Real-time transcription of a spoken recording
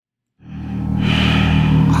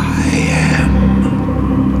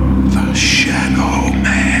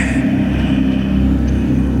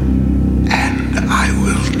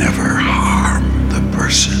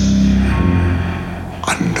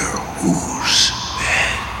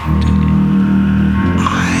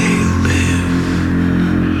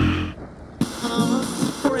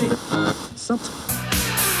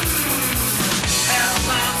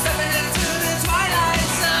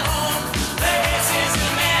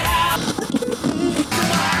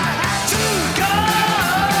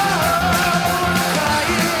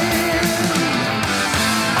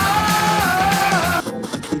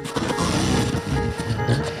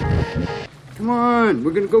fun.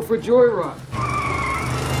 We're gonna go for a joyride.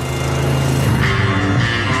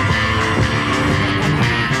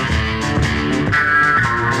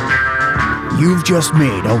 You've just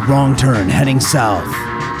made a wrong turn heading south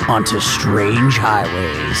onto strange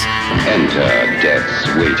highways. Enter death's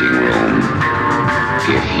waiting room,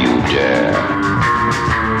 if you dare.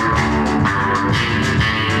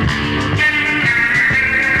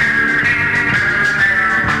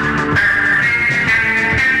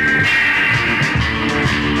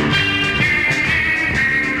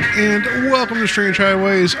 And welcome to Strange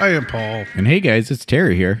Highways. I am Paul. And hey guys, it's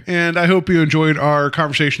Terry here. And I hope you enjoyed our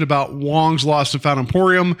conversation about Wong's Lost and Found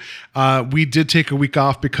Emporium. We did take a week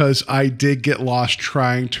off because I did get lost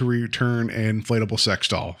trying to return an inflatable sex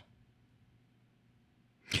doll.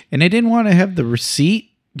 And I didn't want to have the receipt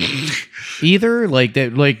either. Like they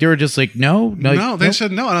were just like, no, they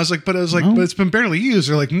said no. And I was like, but it's been barely used.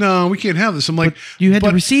 They're like, no, we can't have this. I'm like, but you had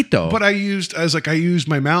the receipt though. But I used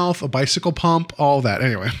my mouth, a bicycle pump, all that.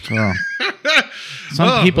 Anyway. Oh.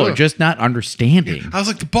 Some people are just not understanding. I was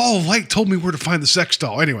like, the ball of light told me where to find the sex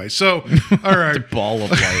doll. Anyway, so all right. The ball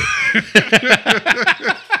of light.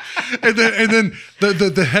 and then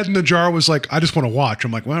the head in the jar was like, I just want to watch.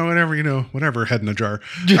 I'm like, well, whatever, head in the jar.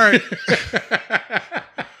 All right.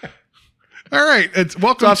 All right.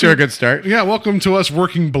 Welcome off to a good start. Yeah. Welcome to us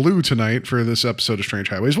working blue tonight for this episode of Strange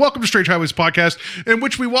Highways. Welcome to Strange Highways podcast, in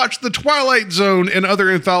which we watch The Twilight Zone and other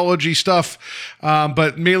anthology stuff.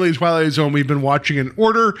 But mainly Twilight Zone, we've been watching in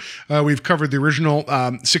order. We've covered the original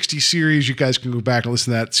 60 series. You guys can go back and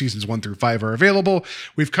listen to that. Seasons 1 through 5 are available.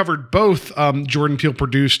 We've covered both Jordan Peele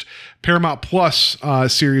produced Paramount Plus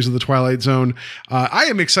series of The Twilight Zone. I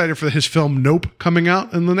am excited for his film Nope coming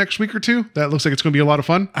out in the next week or two. That looks like it's going to be a lot of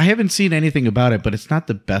fun. I haven't seen anything about it, but it's not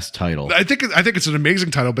the best title. I think it's an amazing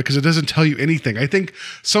title because it doesn't tell you anything. I think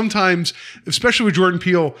sometimes, especially with Jordan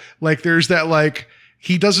Peele, like there's that like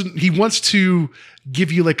he wants to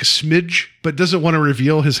give you like a smidge, but doesn't want to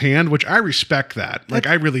reveal his hand, which I respect that. Like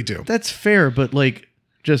I really do. That's fair, but like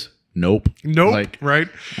just nope. Like, right?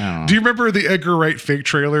 I don't know. Do you remember the Edgar Wright fake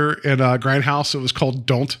trailer in Grindhouse? It was called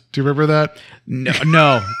Don't. Do you remember that?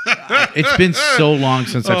 No. It's been so long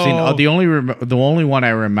since I've seen. The only one I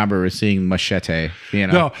remember is seeing Machete.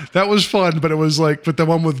 No, that was fun, but it was like, but the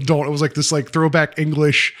one with Don't, it was like this like throwback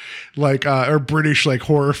English, like or British like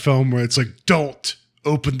horror film where it's like don't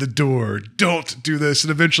open the door, don't do this, and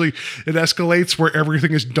eventually it escalates where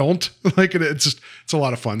everything is don't. Like it's a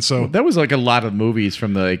lot of fun. So that was like a lot of movies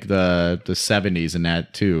from the 70s and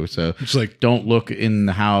that too. So it's like don't look in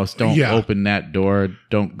the house, don't open that door,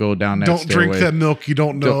 don't go down that don't stairway. Drink that milk. You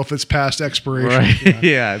don't know if it's past expiration. Right.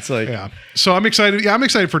 Yeah, it's like So I'm excited. Yeah, I'm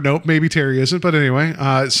excited for Nope. Maybe Terry isn't, but anyway.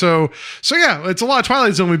 So yeah, it's a lot of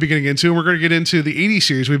Twilight Zone we've been getting into, and we're going to get into the 80s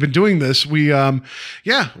series. We've been doing this. We're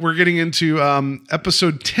getting into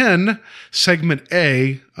episode 10, segment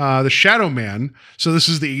A, The Shadow Man. So this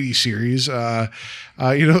is the 80s series.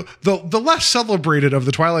 The less celebrated of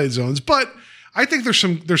the Twilight Zones, but I think there's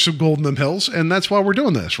some gold in them hills, and that's why we're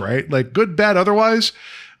doing this, right? Like good, bad, otherwise.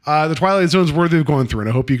 The Twilight Zone's worthy of going through, and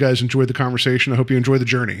I hope you guys enjoyed the conversation. I hope you enjoy the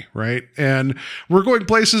journey, right? And we're going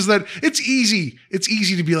places that it's easy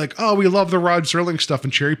to be like, oh, we love the Rod Serling stuff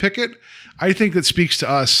and cherry pick it. I think that speaks to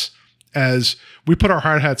us as we put our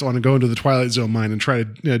hard hats on and go into the Twilight Zone mine and try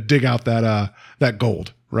to dig out that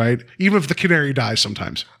gold, right? Even if the canary dies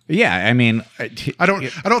sometimes. Yeah, I mean, I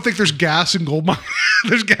don't think there's gas in gold mine.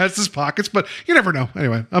 There's gas in his pockets, but you never know.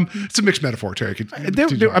 Anyway, it's a mixed metaphor, Terry.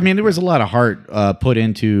 There was a lot of heart put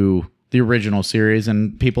into the original series,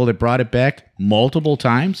 and people that brought it back multiple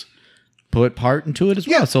times put heart into it as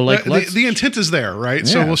well. So like the intent is there, right?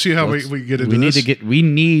 Yeah, so we'll see how we get into this. We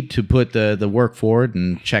need to put the work forward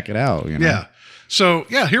and check it out. You know? Yeah. So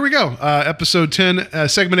yeah, here we go. Episode 10,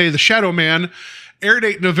 segment A, The Shadow Man. Air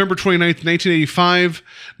date November 29th, 1985.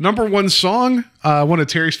 Number one song, one of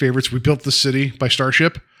Terry's favorites, We Built the City by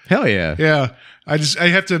Starship. Hell yeah. Yeah. I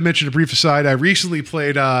have to mention a brief aside. I recently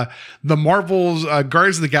played the Marvel's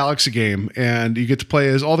Guardians of the Galaxy game, and you get to play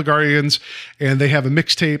as all the Guardians, and they have a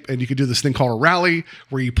mixtape, and you can do this thing called a rally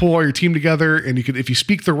where you pull all your team together, and you could, if you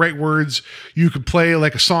speak the right words, you could play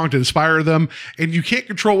like a song to inspire them, and you can't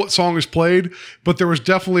control what song is played, but there was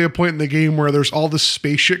definitely a point in the game where there's all this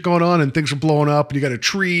space shit going on, and things are blowing up, and you got a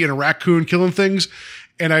tree and a raccoon killing things,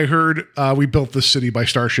 and I heard We Built This City by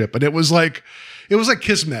Starship, and it was like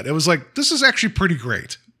Kismet. It was like, this is actually pretty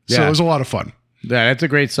great. So it was a lot of fun. Yeah, it's a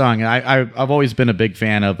great song. I've always been a big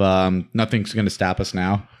fan of Nothing's Gonna Stop Us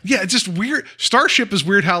Now. Yeah, it's just weird. Starship is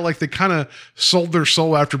weird how like they kind of sold their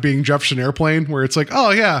soul after being Jefferson Airplane, where it's like, oh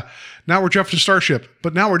yeah, now we're Jefferson Starship,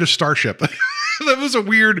 but now we're just Starship. That was a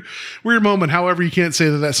weird moment. However, you can't say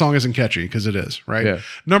that song isn't catchy because it is, right? Yeah.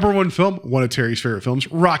 Number one film, one of Terry's favorite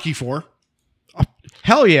films, Rocky IV.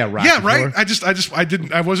 Hell yeah, Rocky Yeah, right.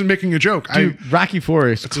 IV. I wasn't making a joke. Dude, Rocky IV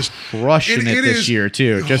is just crushing it this is- year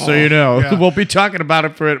too. Just so you know, yeah. we'll be talking about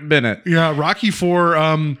it for a minute. Yeah, Rocky IV.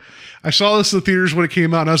 I saw this in the theaters when it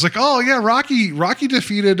came out, and I was like, "Oh yeah, Rocky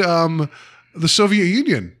defeated the Soviet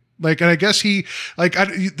Union." Like, and I guess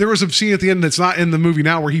there was a scene at the end that's not in the movie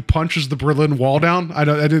now where he punches the Berlin Wall down. I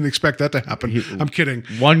didn't expect that to happen. I'm kidding.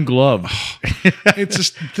 One glove. It's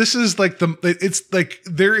just it's like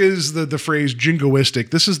there is the phrase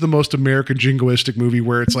jingoistic. This is the most American jingoistic movie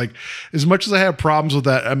where it's like, as much as I have problems with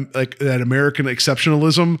that like that American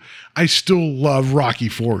exceptionalism, I still love Rocky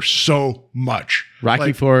IV so much.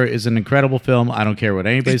 Rocky Like, IV is an incredible film. I don't care what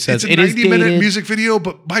anybody says. It's a 90-minute music video,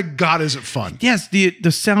 but my God, is it fun? Yes, the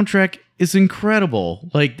soundtrack is incredible.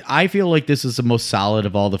 Like, I feel like this is the most solid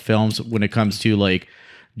of all the films when it comes to like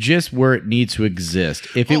just where it needs to exist.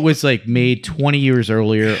 If it was like made 20 years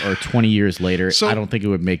earlier or 20 years later, I don't think it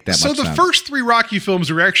would make that much sense. So the first three Rocky films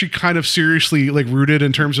were actually kind of seriously like rooted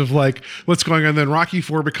in terms of like what's going on. Then Rocky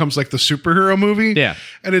IV becomes like the superhero movie. Yeah.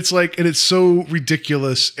 And it's like, and it's so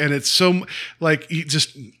ridiculous. And it's so like, he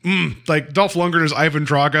just like Dolph Lundgren as Ivan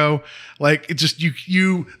Drago. Like it just,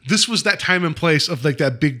 this was that time and place of like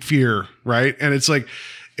that big fear. Right. And it's like,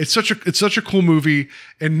 it's such a cool movie,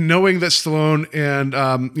 and knowing that Stallone and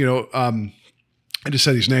I just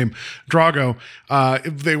said his name, Drago,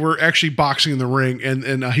 they were actually boxing in the ring, and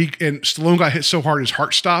Stallone got hit so hard his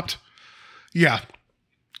heart stopped. Yeah.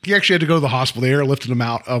 He actually had to go to the hospital. They airlifted him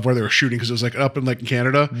out of where they were shooting because it was like up in like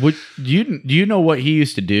Canada. Do you know what he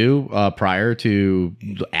used to do prior to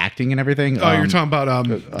acting and everything? Oh, you're talking about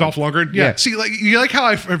Dolph Lundgren? Yeah. See, like you like how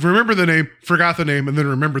I remember the name, forgot the name, and then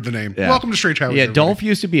remembered the name. Yeah. Welcome to Strange Highways. Yeah, everybody. Dolph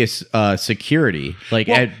used to be a security, like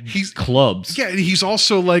at clubs. Yeah, and he's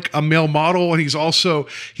also like a male model, and he has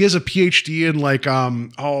a PhD in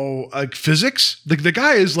like physics. The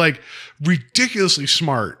guy is like ridiculously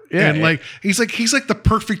smart. Yeah, and like he's like the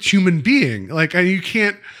perfect human being. Like, and you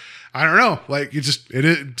can't, I don't know, like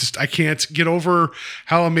I can't get over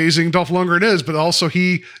how amazing Dolph Lundgren is, but also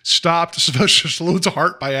he stopped Sylvester Stallone's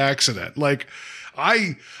heart by accident. Like,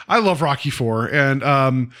 I love Rocky IV,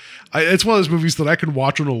 and it's one of those movies that I can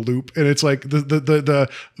watch on a loop, and it's like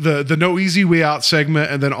the No Easy Way Out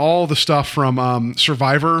segment, and then all the stuff from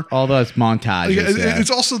Survivor. All those montages. Yeah.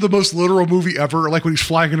 It's also the most literal movie ever, like when he's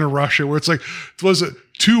flying into Russia, where it's like, was it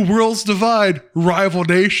two worlds divide, rival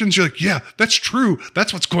nations? You're like, yeah, that's true.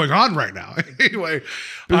 That's what's going on right now. Anyway.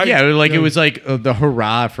 It was like the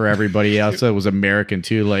hurrah for everybody else that was American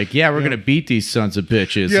too. Like, we're going to beat these sons of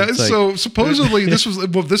bitches. Yeah, It's so like, supposedly this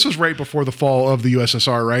was right before the fall of the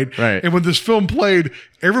USSR, right? Right. And when this film played,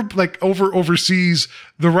 overseas,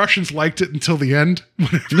 the Russians liked it until the end.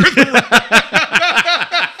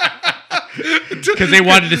 because they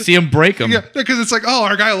wanted to see him break them. Yeah, because it's like, oh,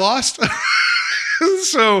 our guy lost.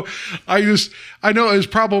 So I know it's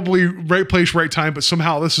probably right place, right time, but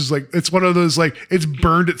somehow this is like, it's one of those, like, it's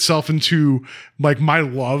burned itself into like my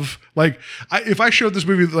love. Like if I showed this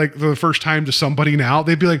movie like the first time to somebody now,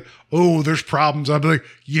 they'd be like, oh, there's problems. I'd be like,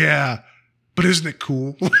 yeah, but isn't it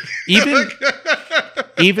cool?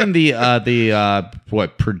 Even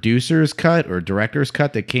the producer's cut or director's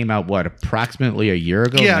cut that came out approximately a year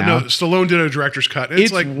ago. Yeah, now? no, Stallone did a director's cut.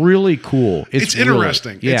 It's like really cool. It's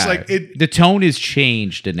interesting. Yeah, it's like the tone is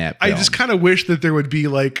changed in that film. I just kind of wish that there would be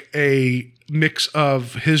like a mix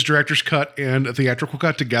of his director's cut and a theatrical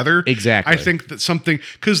cut together. Exactly. I think that something,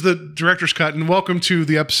 because the director's cut, and welcome to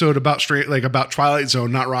the episode about Twilight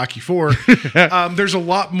Zone, not Rocky IV. There's a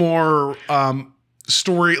lot more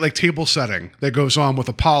story, like table setting that goes on with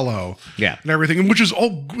Apollo, and everything, and which is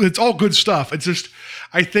it's all good stuff. It's just,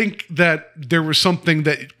 I think that there was something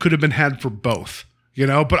that could have been had for both,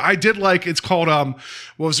 but I did like, it's called what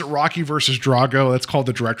was it, Rocky versus Drago? That's called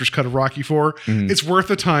the director's cut of Rocky IV. Mm-hmm. It's worth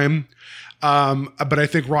the time. But I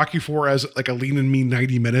think Rocky IV as like a lean and mean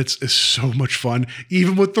 90 minutes is so much fun,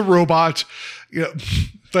 even with the robot.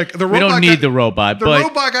 Like the robot, we don't need the robot. The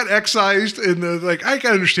robot got excised, and I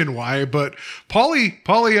can understand why. But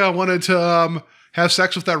Paulie wanted to have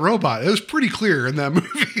sex with that robot. It was pretty clear in that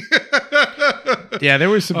movie. Yeah, there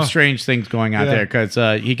were some strange things going on there because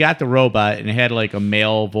he got the robot and it had like a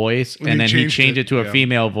male voice, and then he changed it to a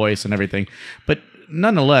female voice and everything. But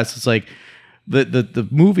nonetheless, it's like the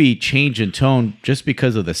movie changed in tone just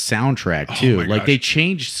because of the soundtrack too. Like they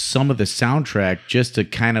changed some of the soundtrack just to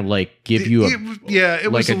kind of like give you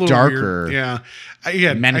it was like a darker,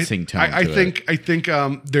 weird. menacing tone. I think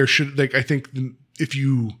there should, like, I think if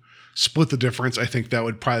you split the difference, I think that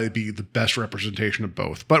would probably be the best representation of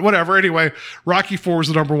both. But whatever. Anyway, Rocky IV was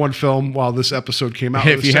the number one film while this episode came out.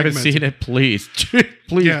 If you haven't seen it, please,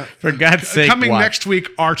 please, for God's sake, coming next week,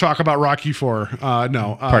 our talk about Rocky IV. Part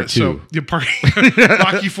 2. So,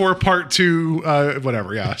 Rocky IV Part 2,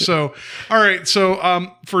 whatever. Yeah. So, all right. So,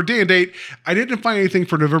 for day and date, I didn't find anything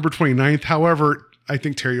for November 29th. However, I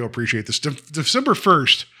think Terry will appreciate this. December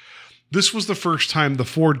 1st. This was the first time the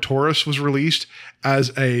Ford Taurus was released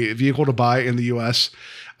as a vehicle to buy in the U.S.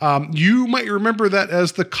 You might remember that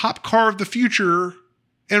as the cop car of the future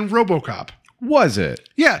and RoboCop. Was it?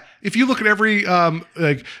 Yeah. If you look at every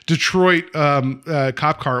like Detroit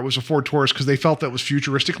cop car, it was a Ford Taurus because they felt that was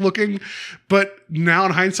futuristic looking. But now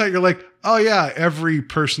in hindsight, you're like, oh yeah, every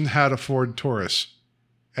person had a Ford Taurus.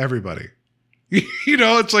 Everybody. You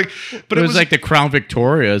know, it's like, but it was like the Crown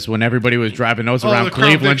Victorias when everybody was driving those around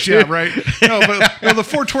Cleveland. Yeah, right. No, but the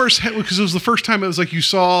Ford Taurus, because it was the first time it was like you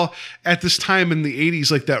saw at this time in the 80s,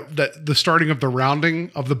 like that the starting of the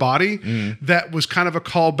rounding of the body, that was kind of a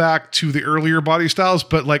callback to the earlier body styles.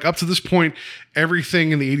 But like up to this point,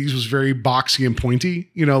 everything in the 80s was very boxy and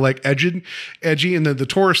pointy, you know, like edgy. And then the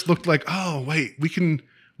Taurus looked like, oh, wait, we can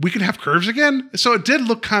have curves again. So it did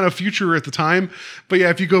look kind of future at the time. But yeah,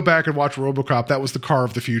 if you go back and watch RoboCop, that was the car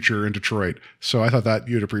of the future in Detroit. So I thought that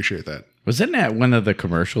you'd appreciate that. Wasn't that one of the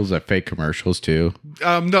commercials, that fake commercials too?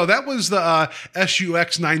 No, that was the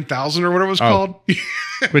SUX 9000 or whatever it was called.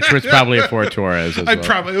 Which was probably a Ford Taurus as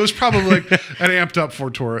well. It was probably like an amped up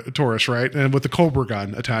Ford Taurus, right? And with the Cobra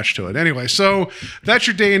gun attached to it. Anyway, so that's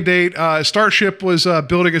your day and date. Starship was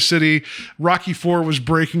building a city. Rocky IV was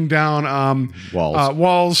breaking down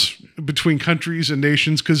walls between countries and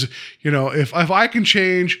nations. Because, you know, if I can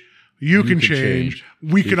change, you can change.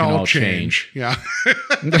 We can all change. Yeah.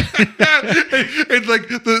 And like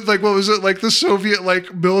what was it? Like the Soviet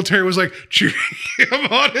military was like cheering him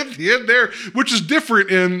on at the end there, which is different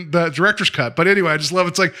in the director's cut. But anyway, I just love it.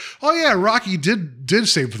 It's like, oh yeah, Rocky did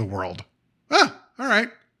save the world. Ah, all right.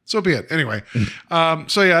 So be it. Anyway,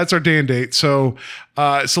 so yeah, that's our day and date. So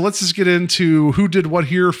let's just get into who did what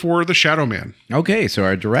here for The Shadow Man. Okay, so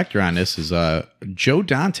our director on this is Joe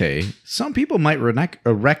Dante. Some people might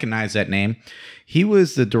recognize that name. He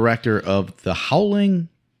was the director of The Howling,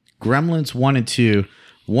 Gremlins 1 and 2,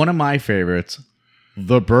 one of my favorites,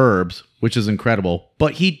 The Burbs, which is incredible.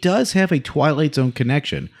 But he does have a Twilight Zone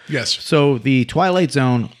connection. Yes. So the Twilight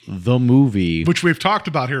Zone, the movie, which we've talked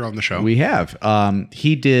about here on the show. We have.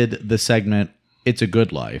 He did the segment It's a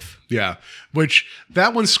Good Life. Yeah, which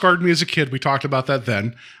that one scarred me as a kid. We talked about that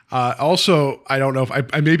then. Also, I don't know if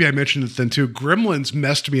I mentioned it then too. Gremlins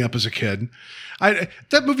messed me up as a kid.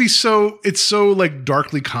 That movie's so like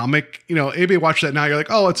darkly comic. You know, anybody watch that now, you're like,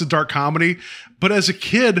 oh, it's a dark comedy. But as a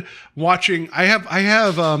kid watching, I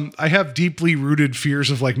have deeply rooted fears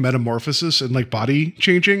of like metamorphosis and like body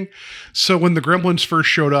changing. So when the Gremlins first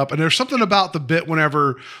showed up, and there's something about the bit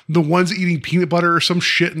whenever the one's eating peanut butter or some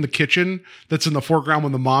shit in the kitchen that's in the foreground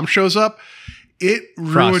when the mom shows up, it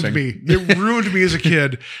ruined me. It ruined me as a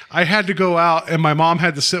kid. I had to go out, and my mom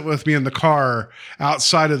had to sit with me in the car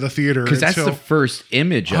outside of the theater because that's the first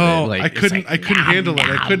image of it. Like, I couldn't handle it.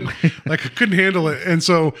 I couldn't handle it, and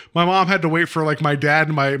so my mom had to wait for like my dad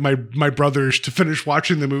and my brothers to finish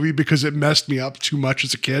watching the movie because it messed me up too much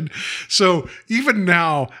as a kid. So even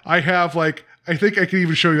now, I have like. I think I can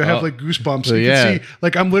even show you. I have like goosebumps. So you can see,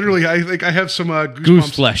 like I'm literally. I think I have some goosebumps.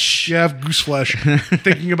 Goose flesh. Yeah, I have goose flesh.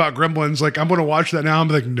 Thinking about Gremlins, like I'm going to watch that now. I'm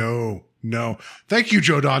like, no. Thank you,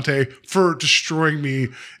 Joe Dante, for destroying me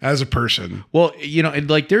as a person. Well, you know,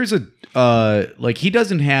 like there's a like he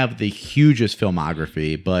doesn't have the hugest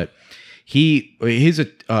filmography, but his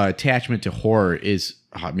attachment to horror is,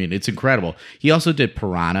 I mean, it's incredible. He also did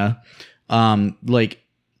Piranha,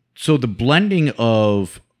 so the blending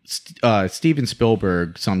of Steven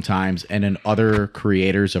Spielberg sometimes and then other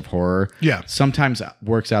creators of horror sometimes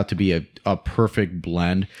works out to be a perfect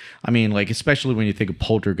blend. I mean, like especially when you think of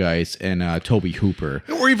Poltergeist and Tobe Hooper,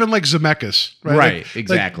 or even like Zemeckis, right?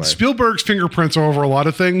 Exactly. Like Spielberg's fingerprints are over a lot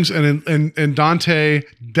of things, and Dante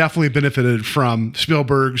definitely benefited from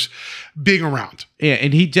Spielberg's being around. Yeah,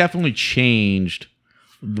 and he definitely changed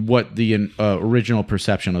what the original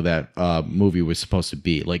perception of that movie was supposed to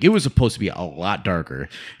be. Like it was supposed to be a lot darker.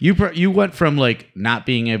 You went from like not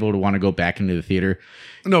being able to want to go back into the theater.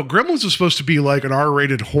 No, Gremlins was supposed to be like an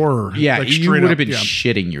R-rated horror. Yeah, like you would have been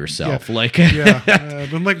shitting yourself. Yeah. Like,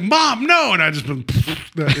 I've been like, Mom, no, and I just been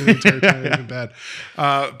the entire time. It's been bad.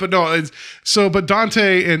 But no, but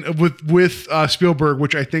Dante and with Spielberg,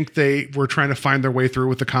 which I think they were trying to find their way through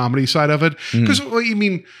with the comedy side of it, because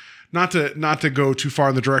not to go too far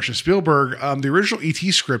in the direction of Spielberg, the original ET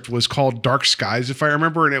script was called Dark Skies, if I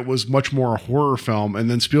remember, and it was much more a horror film. And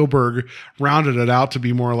then Spielberg rounded it out to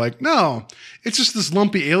be more like, no, it's just this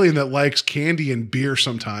lumpy alien that likes candy and beer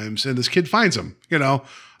sometimes, and this kid finds him, you know.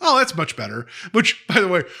 Oh, that's much better. Which, by the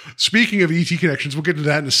way, speaking of ET connections, we'll get into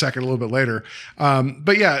that in a second, a little bit later.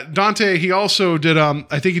 But yeah, Dante, he also did, I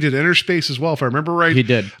think he did Inner Space as well, if I remember right. He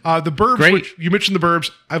did. The Burbs, Great. which you mentioned the Burbs.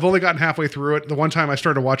 I've only gotten halfway through it. The one time I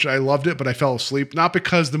started to watch it, I loved it, but I fell asleep. Not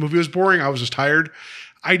because the movie was boring. I was just tired.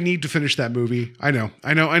 I need to finish that movie. I know.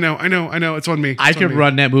 It's on me. I could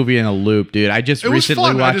run that movie in a loop, dude. I just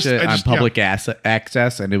recently watched it on public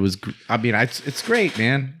access, and it was, I mean, it's great,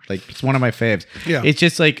 man. Like, it's one of my faves. Yeah. It's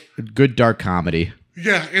just like good dark comedy.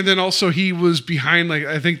 Yeah, and then also he was behind, like,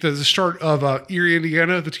 I think the start of Erie,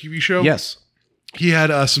 Indiana, the TV show. Yes. He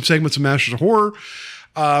had some segments of Masters of Horror.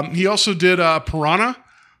 He also did Piranha,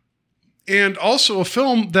 and also a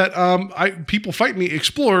film that People Fight Me,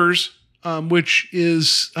 Explorers, which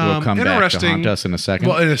is We'll come interesting. back to haunt us in a second.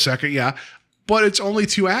 Well, in a second, yeah. But it's only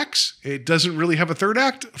 2 acts. It doesn't really have a third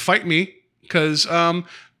act. Fight me, because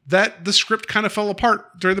the script kind of fell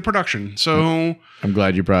apart during the production. So I'm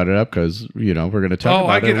glad you brought it up because, you know, we're going to talk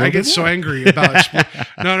about it. I get so angry about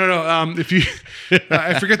No. If you,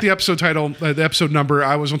 I forget the episode title, the episode number.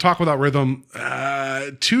 I was on Talk Without Rhythm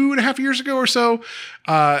 2.5 years ago or so.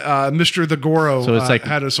 Mr. The Goro so it's like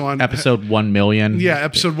had us on episode 1 million. Yeah,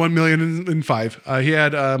 episode 1,000,005. He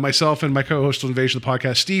had myself and my co-host on Invasion of the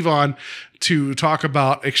Podcast, Steve, on to talk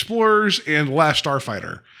about Explorers and Last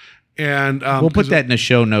Starfighter. And we'll put that in the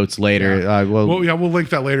show notes later. Yeah. We'll link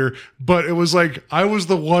that later. But it was like I was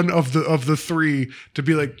the one of the three to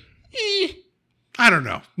be like, I don't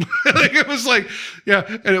know. Like it was like, yeah,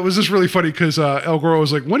 and it was just really funny because El Goro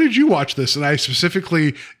was like, "When did you watch this?" And I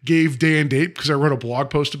specifically gave day and date because I wrote a blog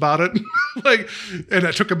post about it. Like, and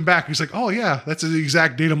I took him back. He's like, "Oh yeah, that's the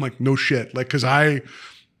exact date." I'm like, "No shit," like because I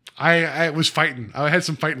was fighting. I had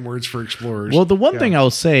some fighting words for Explorers. Well, the one thing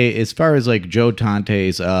I'll say, as far as like Joe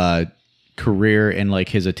Dante's career and like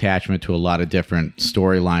his attachment to a lot of different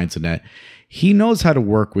storylines and that, he knows how to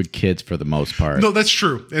work with kids for the most part. No, that's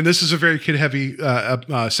true. And this is a very kid-heavy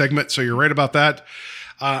segment, so you're right about that.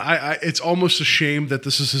 It's almost a shame that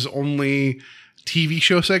this is his only TV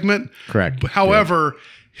show segment. Correct. However,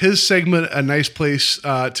 his segment, A Nice Place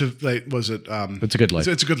to, like, was it? It's a Good Life.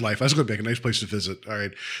 It's a Good Life. That's going to be a nice place to visit. All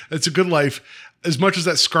right. It's a Good Life. As much as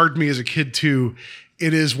that scarred me as a kid too,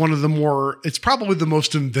 it is one of the more, it's probably the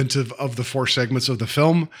most inventive of the 4 segments of the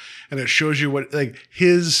film. And it shows you what, like,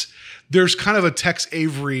 there's kind of a Tex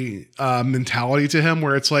Avery mentality to him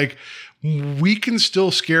where it's like, we can still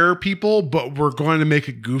scare people, but we're going to make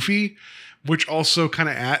it goofy, which also kind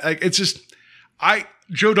of like, it's just,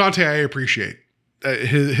 Joe Dante, I appreciate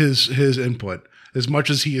his input as much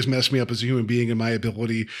as he has messed me up as a human being in my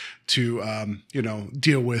ability to,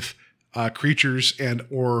 deal with creatures and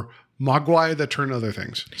or mogwai that turn other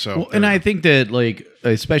things. So, well, and I think that like,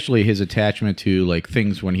 especially his attachment to like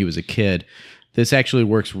things when he was a kid, this actually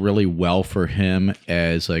works really well for him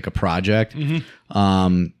as like a project.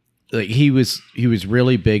 Mm-hmm. Like he was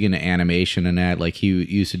really big into animation and that. Like he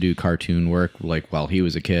used to do cartoon work like while he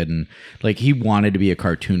was a kid, and like he wanted to be a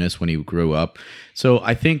cartoonist when he grew up. So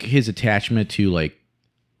I think his attachment to like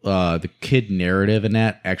the kid narrative and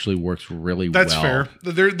that actually works really well. That's fair.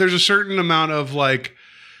 There's a certain amount of like,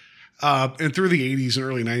 and through the 80s and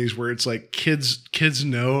early 90s where it's like kids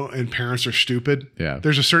know and parents are stupid. Yeah.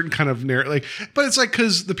 There's a certain kind of narrative, like, but it's like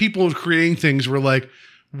because the people creating things were like,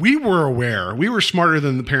 we were aware. We were smarter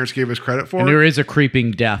than the parents gave us credit for. And there is a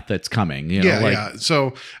creeping death that's coming. You know, yeah.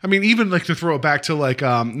 So, I mean, even like to throw it back to like,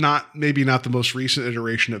 not the most recent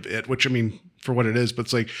iteration of It, which I mean, for what it is, but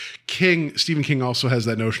it's like Stephen King also has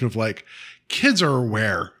that notion of like, kids are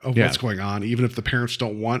aware of what's going on, even if the parents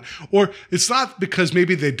don't want, or it's not because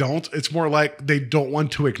maybe they don't, it's more like they don't want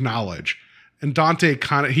to acknowledge. And Dante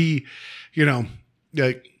kind of,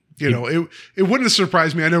 it wouldn't have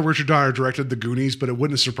surprised me. I know Richard Donner directed The Goonies, but it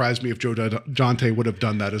wouldn't have surprised me if Joe Dante would have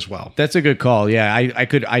done that as well. That's a good call. Yeah, I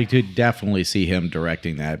could definitely see him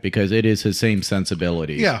directing that because it is his same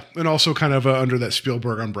sensibility. Yeah, and also kind of under that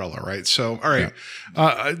Spielberg umbrella, right? So, all right,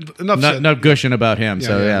 enough gushing about him.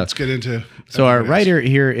 Let's get into. So our writer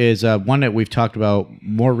here is one that we've talked about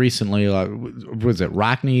more recently. Was it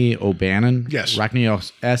Rockne O'Bannon? Yes, Rockne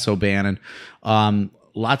S. O'Bannon.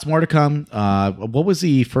 lots more to come. What was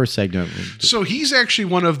the first segment? So he's actually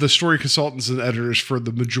one of the story consultants and editors for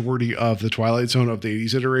the majority of the Twilight Zone of the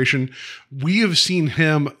 80s iteration. We have seen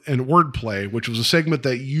him in Wordplay, which was a segment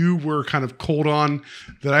that you were kind of cold on,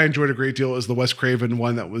 that I enjoyed a great deal, is the Wes Craven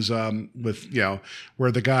one that was with, you know,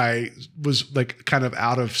 where the guy was like kind of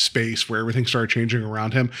out of space, where everything started changing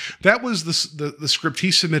around him. That was the script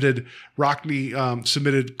he submitted. Rockney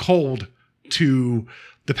submitted cold to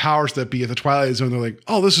the powers that be at the Twilight Zone. They're like,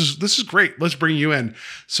 oh, this is great. Let's bring you in.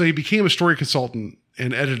 So he became a story consultant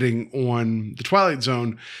and editing on the Twilight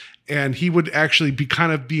Zone. And he would actually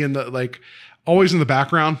be in the, like, always in the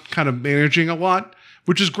background, kind of managing a lot,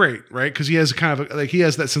 which is great, right? Because he has he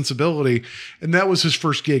has that sensibility. And that was his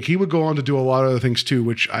first gig. He would go on to do a lot of other things too,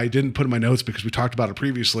 which I didn't put in my notes because we talked about it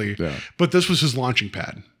previously. Yeah. But this was his launching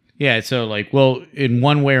pad. Yeah, so like, well, in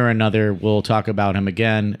one way or another, we'll talk about him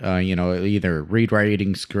again. Either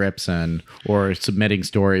rewriting scripts or submitting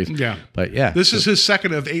stories. Yeah, but yeah, this is his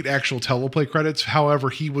second of 8 actual teleplay credits.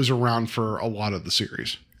 However, he was around for a lot of the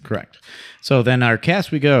series. Correct. So then our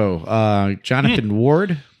cast we go. Jonathan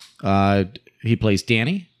Ward, he plays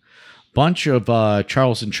Danny. Bunch of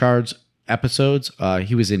Charles in Charge episodes.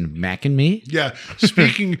 He was in Mac and Me. Yeah.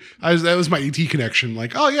 Speaking, that was my ET connection.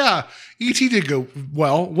 Like, oh yeah, ET did go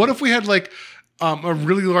well. What if we had like a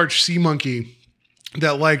really large sea monkey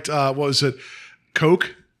that liked what was it,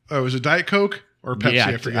 Coke? Was it Diet Coke or Pepsi? Yeah,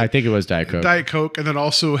 I forget. I think it was Diet Coke. Diet Coke, and then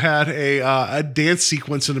also had a dance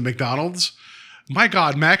sequence in a McDonald's. My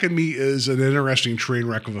God, Mac and Me is an interesting train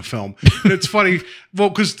wreck of a film. And it's funny,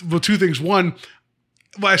 because two things. One,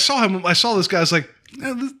 when I saw this guy, I was like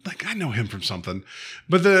I know him from something.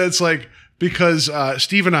 But then it's like, because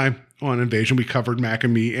Steve and I on Invasion, we covered Mac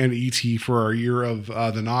and Me and E.T. for our year of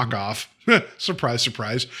the knockoff. Surprise,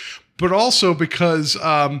 surprise. But also because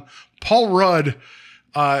Paul Rudd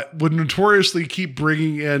would notoriously keep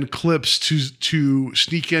bringing in clips to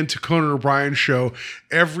sneak into Conan O'Brien's show.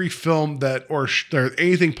 Every film or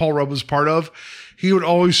anything Paul Rudd was part of, he would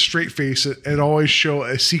always straight face it and always show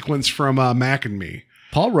a sequence from Mac and Me.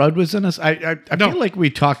 Paul Rudd was in us. I feel like we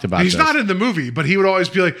talked about He's not in the movie, but he would always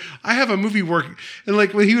be like, I have a movie working. And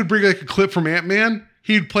like when he would bring like a clip from Ant-Man,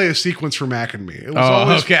 he'd play a sequence for Mac and Me. It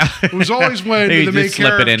was always when the main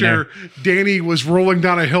character, Danny, was rolling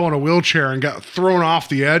down a hill in a wheelchair and got thrown off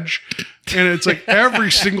the edge. And it's like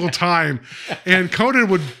every single time. And Conan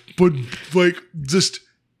would like just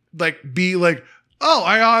like be like, oh,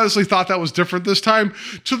 I honestly thought that was different this time,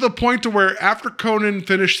 to the point to where after Conan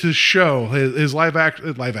finished his show, his live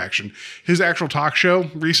action, his actual talk show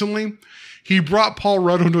recently, he brought Paul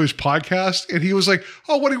Rudd onto his podcast, and he was like,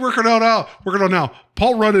 oh, what are you working on now?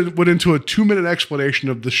 Paul Rudd went into a 2-minute explanation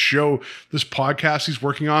of the show, this podcast he's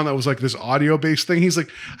working on that was like this audio-based thing. He's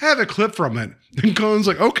like, I have a clip from it. And Conan's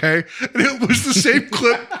like, okay. And it was the same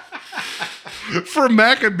clip for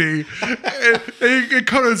Mac and Me. And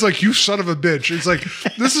Conan's like, you son of a bitch. It's like,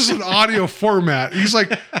 this is an audio format. He's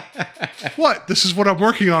like, what? This is what I'm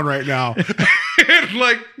working on right now. And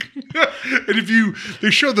like, and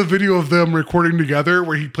they showed the video of them recording together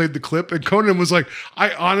where he played the clip, and Conan was like,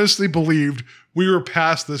 I honestly believed we were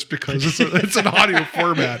past this because it's an audio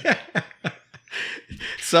format.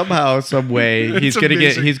 Somehow, some way, he's gonna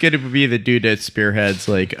be the dude that spearheads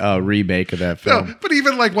like a remake of that film. No, but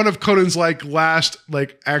even like one of Conan's like last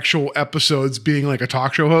like actual episodes being like a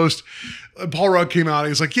talk show host, Paul Rudd came out and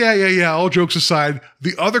he's like, yeah. All jokes aside,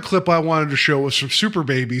 the other clip I wanted to show was from Super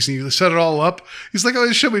Babies, and he set it all up. He's like, let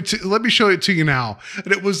me show it to you now,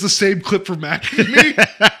 and it was the same clip from Mac and Me.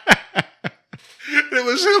 It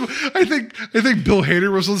was him. I think Bill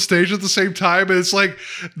Hader was on stage at the same time, and it's like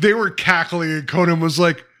they were cackling, and Conan was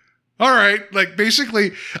like, all right, like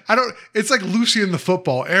basically, it's like Lucy in the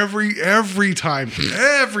football every time.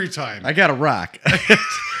 I got a rock.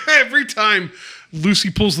 Every time Lucy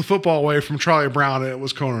pulls the football away from Charlie Brown, and it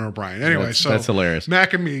was Conan O'Brien. Anyway, that's hilarious.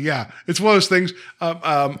 Mac and Me, yeah. It's one of those things.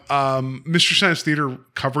 Mystery Science Theater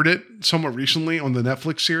covered it somewhat recently on the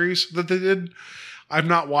Netflix series that they did. I've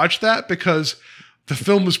not watched that because the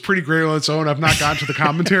film was pretty great on its own. I've not gotten to the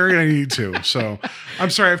commentary, and I need to. So I'm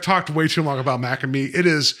sorry, I've talked way too long about Mac and Me. It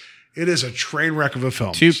is a train wreck of a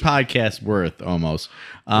film. 2 podcasts worth almost.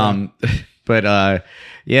 But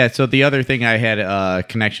yeah, so the other thing I had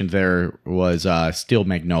connections there was Steel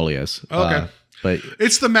Magnolias. Okay. But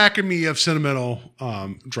it's the Mac and Me of sentimental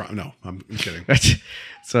drama. No, I'm kidding.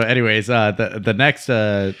 So anyways, the next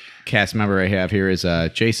cast member I have here is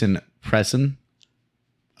Jason Presson.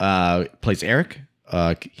 Plays Eric.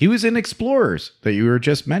 He was in Explorers that you were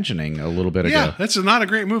just mentioning a little bit ago. Yeah, that's not a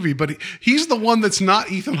great movie, but he's the one that's not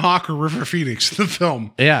Ethan Hawke or River Phoenix in the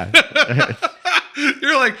film. Yeah.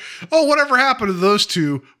 You're like, oh, whatever happened to those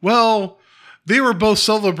two? Well, they were both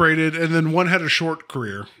celebrated, and then one had a short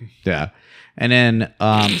career. Yeah. And then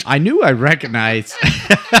I knew I recognized.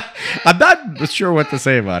 I'm not sure what to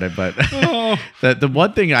say about it, but the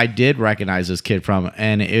one thing I did recognize this kid from,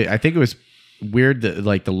 and I think it was weird,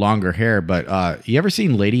 like the longer hair. But you ever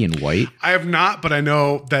seen Lady in White? I have not, but I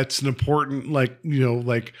know that's an important,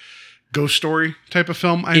 like ghost story type of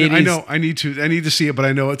film. I know I need to see it, but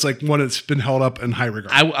I know it's like one that's been held up in high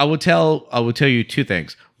regard. I will tell you two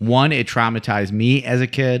things. One, it traumatized me as a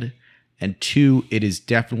kid. And two, it is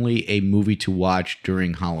definitely a movie to watch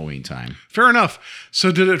during Halloween time. Fair enough.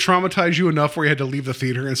 So did it traumatize you enough where you had to leave the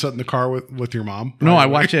theater and sit in the car with your mom? No, I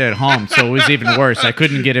watched it at home, so it was even worse. I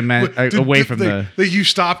couldn't get him away from the... You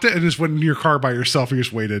stopped it and just went in your car by yourself and you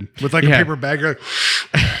just waited with like a paper bag. You're like...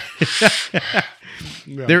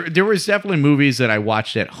 Yeah. There was definitely movies that I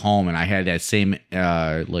watched at home and I had that same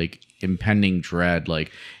like impending dread,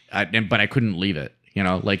 like, but I couldn't leave it.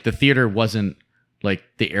 Like the theater wasn't like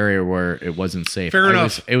the area where it wasn't safe. Fair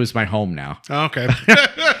enough. It was my home now. Okay.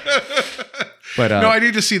 But no, I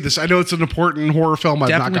need to see this. I know it's an important horror film.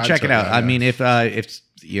 Definitely check it out. I mean, if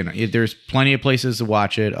there's plenty of places to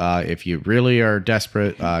watch it. If you really are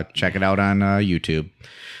desperate, check it out on YouTube.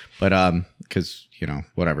 But because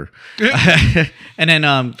whatever. And then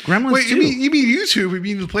Gremlins. Wait, 2. you mean YouTube? You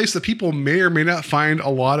mean the place that people may or may not find a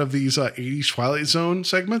lot of these 80s Twilight Zone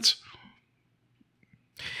segments?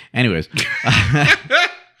 Anyways,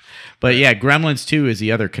 but yeah, Gremlins 2 is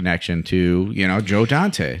the other connection to Joe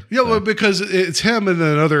Dante. Yeah, well, because it's him and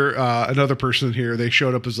then another person here. They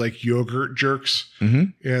showed up as like yogurt jerks,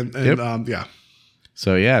 and Yep.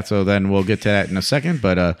 Yeah. So then we'll get to that in a second.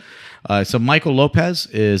 But so Michael Lopez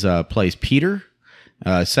plays Peter.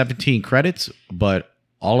 17 credits, but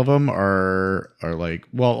all of them are like,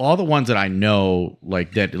 well, all the ones that I know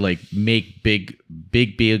like that like make big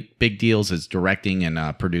deals as directing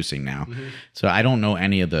and producing now. Mm-hmm. So I don't know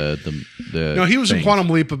any of the No, he was things. in Quantum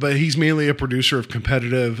Leap, but he's mainly a producer of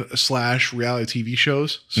competitive / reality TV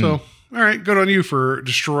shows. So all right, good on you for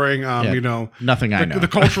destroying nothing I know. The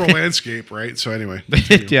cultural landscape, right? So anyway.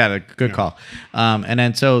 Yeah, good call. And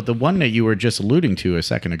then so the one that you were just alluding to a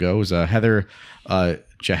second ago was Heather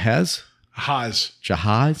Jahez. Haas.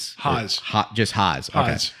 Jahaz? Just Haas. Okay.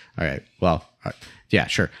 Haas. All right. Well, yeah,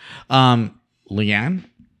 sure. Leanne?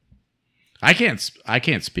 I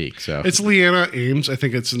can't speak, so. It's Leanna Ames. I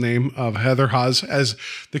think it's the name of Heather Haas as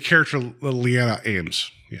the character Leanna Ames.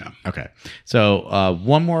 Yeah. Okay. So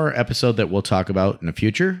one more episode that we'll talk about in the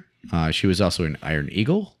future. She was also in Iron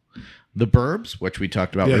Eagle, The Burbs, which we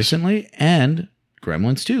talked about recently, and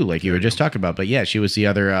Gremlins 2, like you were just talking about. But yeah, she was the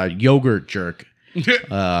other yogurt jerk. In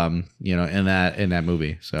that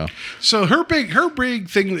movie. So her big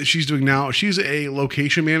thing that she's doing now, she's a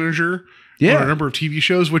location manager on a number of TV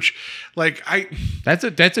shows, which that's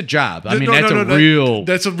a job. I mean,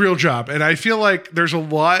 that's a real job. And I feel like there's a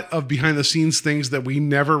lot of behind the scenes things that we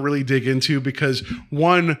never really dig into because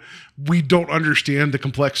one, we don't understand the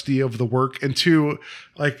complexity of the work. And two,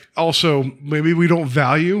 like also maybe we don't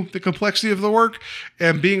value the complexity of the work.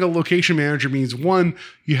 And being a location manager means one,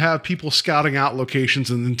 you have people scouting out locations.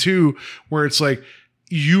 And then two, where it's like,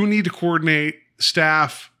 you need to coordinate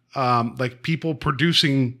staff, like people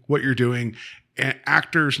producing what you're doing and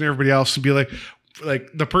actors and everybody else to be like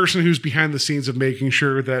the person who's behind the scenes of making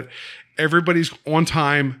sure that everybody's on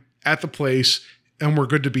time at the place and we're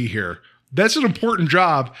good to be here. That's an important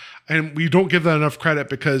job, and we don't give that enough credit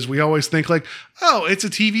because we always think like, oh, it's a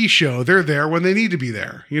TV show. They're there when they need to be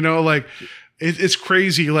there. It's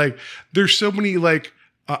crazy. Like there's so many what's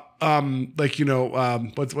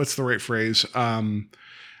the right phrase?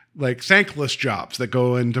 Like thankless jobs that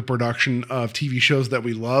go into production of TV shows that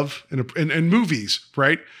we love and movies,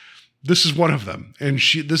 right? This is one of them. And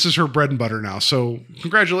this is her bread and butter now. So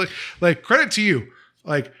credit to you.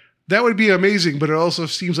 Like that would be amazing, but it also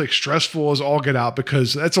seems like stressful as all get out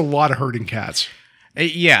because that's a lot of herding cats.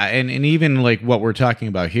 Yeah, and even like what we're talking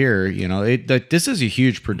about here, this is a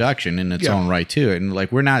huge production in its own right too. And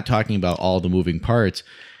like we're not talking about all the moving parts,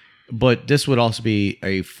 but this would also be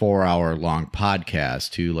a 4-hour long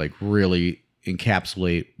podcast to like really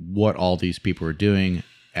encapsulate what all these people are doing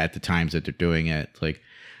at the times that they're doing it. Like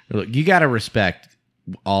you got to respect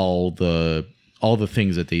all the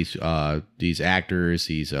things that these actors,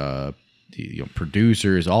 these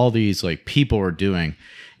producers, all these like people are doing,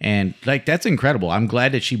 and like that's incredible. I'm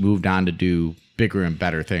glad that she moved on to do bigger and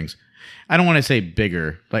better things. I don't want to say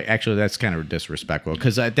bigger, like actually that's kind of disrespectful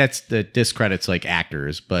because that's the discredits like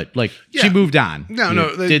actors, but like she moved on.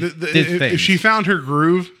 If she found her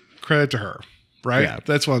groove, credit to her. right? Yeah.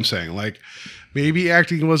 That's what I'm saying. Like maybe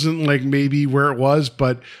acting wasn't like maybe where it was,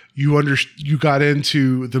 but you got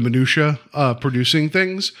into the minutia of producing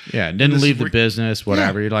things. Yeah, didn't leave the business,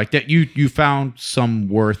 whatever. You're like that. You found some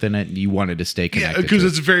worth in it, and you wanted to stay connected. Yeah, because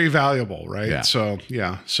it's very valuable, right? Yeah. So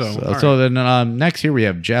yeah. So then next here we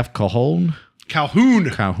have Jeff Calhoun. Calhoun.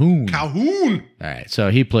 All right, so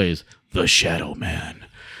he plays the Shadow Man.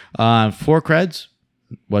 4 creds.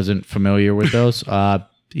 Wasn't familiar with those.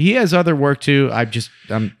 He has other work too. He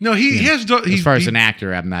has done. As far as an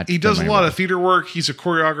actor, I'm not. He does a lot of theater work. He's a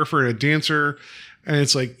choreographer and a dancer, and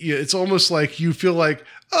it's like it's almost like you feel like,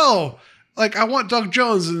 oh, like I want Doug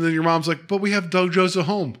Jones, and then your mom's like, but we have Doug Jones at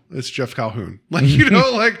home. It's Jeff Calhoun. Like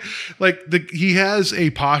he has a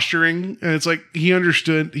posturing, and it's like he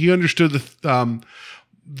understood the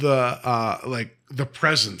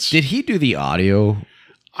presence. Did he do the audio?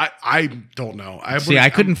 I don't know. I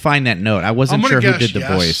couldn't find that note. I wasn't sure who did the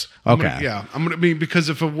voice. Okay. Because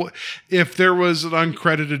if there was an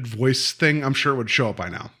uncredited voice thing, I'm sure it would show up by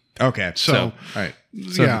now. Okay. So all right.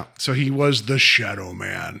 So he was the Shadow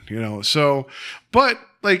Man, So, but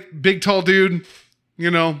like big tall dude,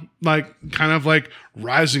 like kind of like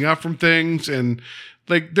rising up from things, and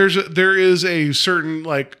like there is a certain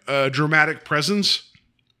like dramatic presence,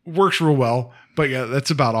 works real well. But yeah, that's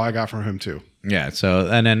about all I got from him too. Yeah. So,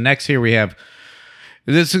 and then next here we have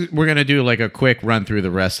we're going to do like a quick run through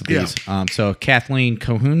the rest of these. Yeah. So Kathleen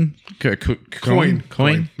Coyne.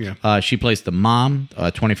 Yeah. She plays the mom,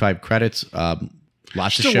 25 credits, lots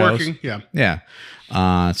of shows. Still working. Yeah. Yeah.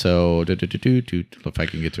 So if I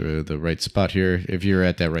can get to the right spot here, if you're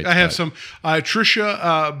at that right spot. I have some,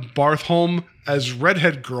 Trisha Barthholm as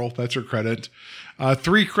Redhead Girl. That's her credit.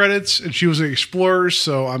 3 credits, and she was an Explorers,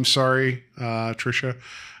 so I'm sorry, Trisha.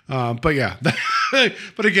 But yeah,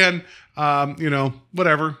 but again,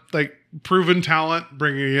 whatever, like proven talent,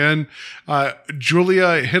 bringing in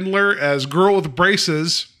Julia Hindler as Girl with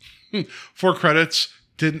Braces, 4 credits.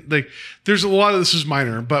 There's a lot of this is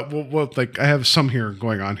minor, but we'll I have some here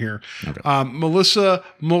going on here. Okay. Melissa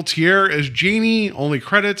Multier as Janie, only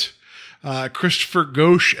credit. Christopher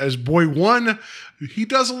Gauche as Boy One. He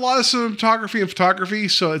does a lot of cinematography and photography,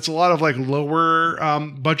 so it's a lot of like lower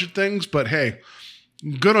budget things, but hey,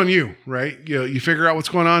 good on you, right? You figure out what's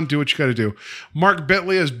going on, do what you got to do. Mark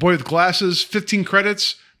Bentley as Boy with Glasses, 15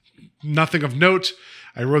 credits, nothing of note.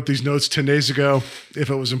 I wrote these notes 10 days ago.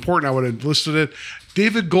 If it was important, I would have listed it.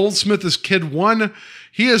 David Goldsmith as Kid One.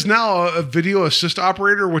 He is now a video assist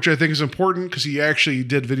operator, which I think is important because he actually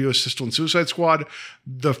did video assist on Suicide Squad,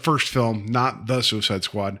 the first film, not the Suicide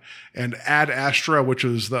Squad, and Ad Astra, which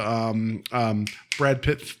was the Brad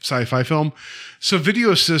Pitt sci-fi film. So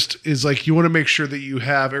video assist is like you want to make sure that you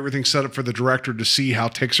have everything set up for the director to see how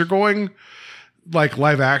takes are going, like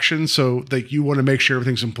live action. So like you want to make sure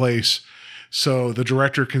everything's in place so the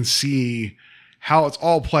director can see how it's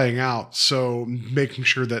all playing out. So making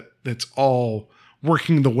sure that it's all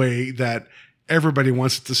working the way that everybody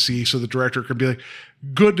wants it to see, so the director could be like,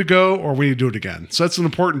 good to go, or we need to do it again. So that's an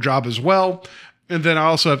important job as well. And then I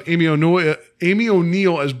also have Amy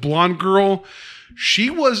O'Neill as Blonde Girl.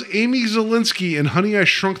 She was Amy Zielinski in Honey, I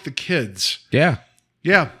Shrunk the Kids. Yeah.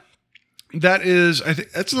 That is, I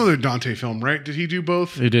think that's another Dante film, right? Did he do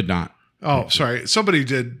both? He did not. Oh, sorry. Somebody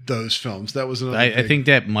did those films. That was another. I think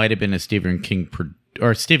that might have been a Stephen King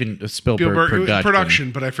or Steven Spielberg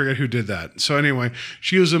production, but I forget who did that. So anyway,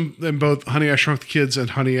 she was in both Honey, I Shrunk the Kids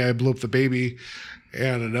and Honey, I Blew Up the Baby,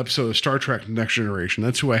 and an episode of Star Trek Next Generation.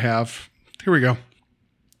 That's who I have. Here we go.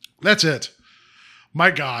 That's it.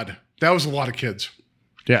 My God, that was a lot of kids.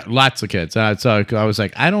 Yeah, lots of kids. So I was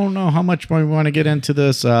like, I don't know how much more we want to get into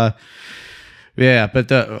this. Yeah, but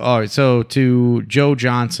all right. So Joe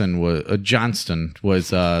Johnston was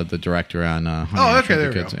the director on. Okay, there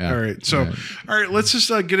we go. Yeah. All right, so all right, let's just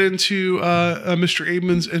get into Mr.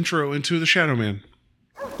 Aben's intro into the Shadow Man.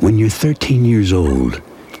 When you're 13 years old,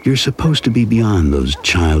 you're supposed to be beyond those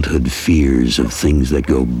childhood fears of things that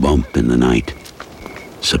go bump in the night.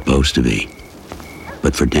 Supposed to be.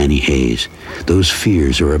 But for Danny Hayes, those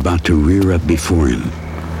fears are about to rear up before him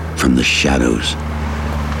from the shadows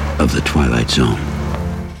of the Twilight Zone.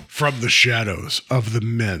 From the shadows of the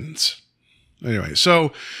men's. Anyway,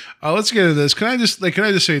 so let's get into this. Can I just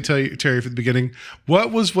tell you, Terry, from the beginning,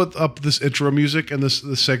 what was up this intro music and this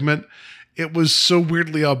segment? It was so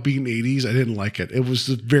weirdly upbeat 80s. I didn't like it. It was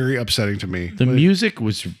very upsetting to me. The music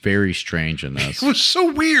was very strange in this. It was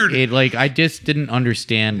so weird. I just didn't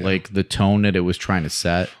understand the tone that it was trying to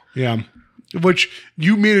set. Yeah. Which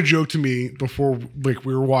you made a joke to me before, we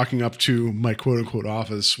were walking up to my quote unquote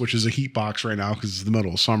office, which is a heat box right now because it's the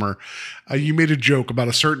middle of summer. You made a joke about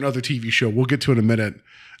a certain other TV show we'll get to in a minute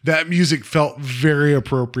that music felt very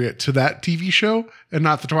appropriate to that TV show and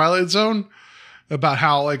not the Twilight Zone. About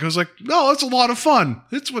how like I was like, no, it's a lot of fun.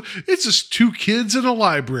 It's just two kids in a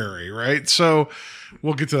library, right? So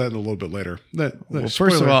we'll get to that in a little bit later. Well,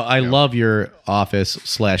 first of all, I love your office /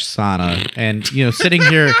 sauna, and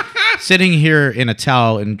sitting here in a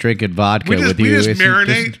towel and drinking vodka with you.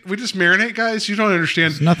 We just marinate, guys. You don't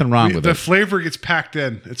understand. There's nothing wrong with it. The flavor gets packed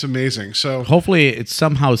in. It's amazing. So hopefully it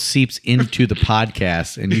somehow seeps into the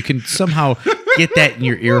podcast, and you can somehow get that in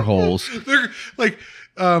your ear holes. They're like.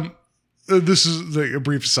 This is a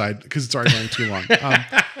brief aside because it's already running too long.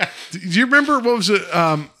 Do you remember what was it?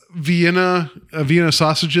 Vienna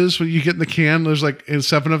sausages when you get in the can. There's like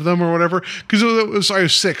 7 of them or whatever. Because it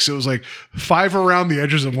was 6. It was like 5 around the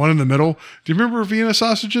edges and 1 in the middle. Do you remember Vienna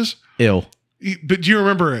sausages? Ew. But do you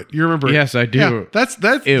remember it? You remember it? Yes, I do. Yeah,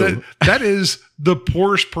 that is the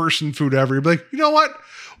poorest person food ever. You'd be like, you know what?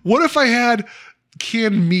 What if I had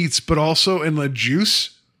canned meats, but also in the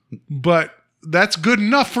juice? But that's good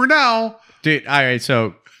enough for now. Dude, all right,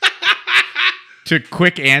 so to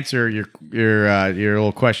quick answer your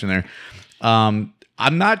little question there. I'm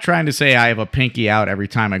not trying to say I have a pinky out every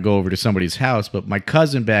time I go over to somebody's house, but my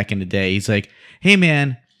cousin back in the day, he's like, "Hey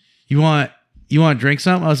man, you want to drink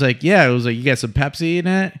something?" I was like, "Yeah." It was like, "You got some Pepsi in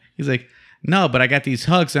it?" He's like, "No, but I got these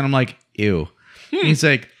hugs." And I'm like, "Ew." And he's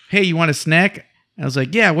like, "Hey, you want a snack?" I was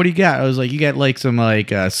like, "Yeah, what do you got?" I was like, "You got like some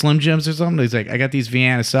like Slim Jims or something?" He's like, "I got these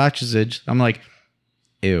Vienna sausages." I'm like,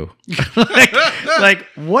 ew. like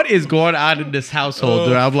what is going on in this household?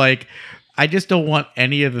 Dude? I'm like, I just don't want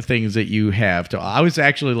any of the things that you have. I was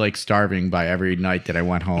actually like starving by every night that I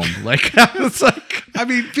went home. Like I was like, I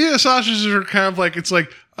mean, Vienna sausages are kind of like, it's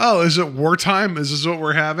like, oh, is it wartime? Is this what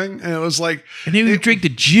we're having? And it was like, and then you drink the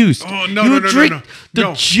juice. Oh no,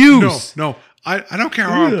 the juice. No. I don't care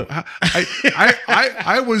how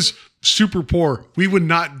I was super poor. We would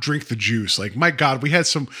not drink the juice. Like, my God, we had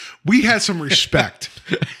some respect.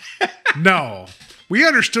 No. We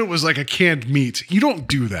understood it was like a canned meat. You don't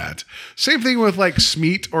do that. Same thing with like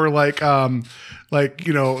Smeat or like Spam.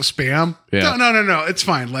 Yeah. No. It's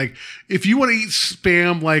fine. Like if you want to eat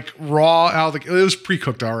Spam like raw out of the, it was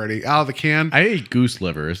pre-cooked already out of the can. I ate goose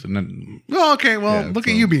livers and then. Well, okay. Well, look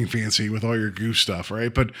at you being fancy with all your goose stuff,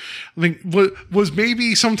 right? But I think was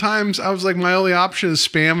maybe sometimes I was like, my only option is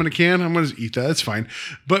Spam in a can. I'm going to eat that. That's fine.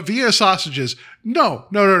 But Vienna sausages, no.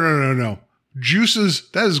 Juices,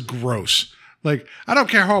 that is gross. Like, I don't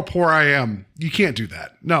care how poor I am. You can't do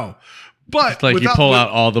that. No. But it's like you pull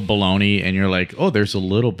out all the bologna and you're like, oh, there's a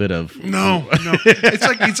little bit of no.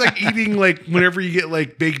 It's like eating like whenever you get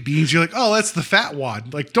like baked beans, you're like, oh, that's the fat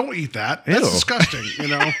wad. Like, don't eat that. That's disgusting, you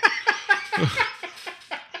know?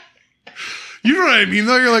 You know what I mean,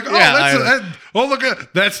 though? You're like, oh, look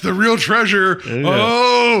at that's the real treasure.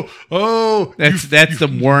 Yeah. Oh, that's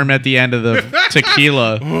the worm at the end of the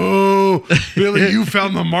tequila. Oh, Billy, you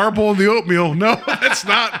found the marble in the oatmeal. No, that's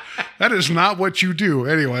not. That is not what you do.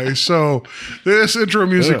 Anyway, so this intro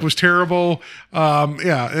music was terrible. And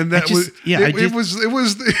that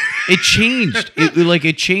it changed.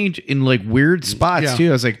 It changed in like weird spots too.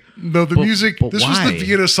 I was like, no, the music. This why? Was the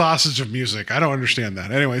Vienna sausage of music. I don't understand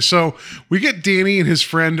that. Anyway, so we get Danny and his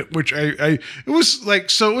friend, which it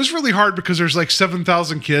was really hard because there's like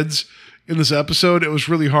 7,000 kids in this episode. It was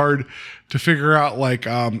really hard to figure out like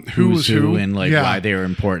who was who and like why they were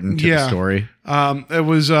important to the story. It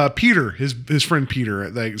was Peter, his friend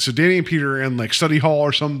Peter. Like, so Danny and Peter in like study hall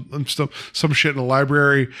or some shit in the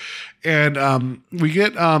library, and we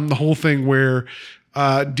get the whole thing where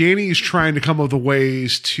Danny's trying to come up with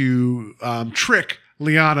ways to trick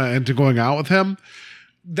Liana into going out with him.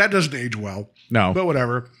 That doesn't age well. No, but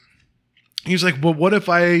whatever. He's like, well, what if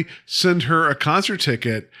I send her a concert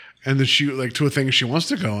ticket and then she like to a thing she wants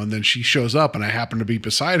to go, and then she shows up and I happen to be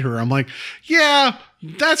beside her? I'm like, yeah,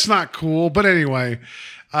 that's not cool. But anyway,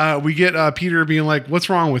 we get Peter being like, what's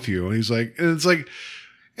wrong with you? And he's like, and it's like,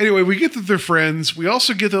 anyway, we get that they're friends. We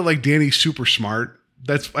also get that like Danny's super smart.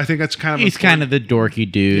 I think that's kind of he's kind of the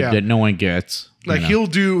dorky dude that no one gets. Like he'll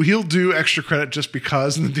do extra credit just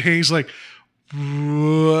because, and then Danny's like,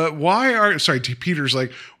 Peter's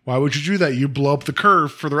like, why would you do that? You blow up the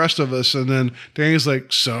curve for the rest of us. And then Danny's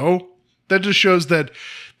like, so that just shows that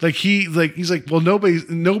like he's like, well,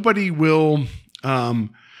 nobody will,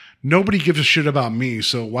 nobody gives a shit about me.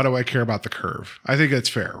 So why do I care about the curve? I think that's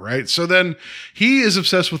fair. Right. So then he is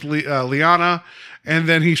obsessed with Liana, and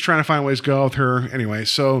then he's trying to find ways to go with her anyway.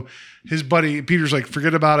 So his buddy Peter's like,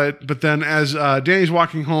 forget about it. But then as Danny's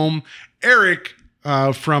walking home, Eric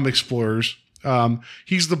from Explorers,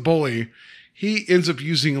 he's the bully. He ends up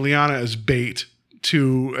using Liana as bait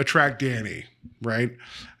to attract Danny, right?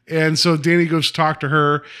 And so Danny goes to talk to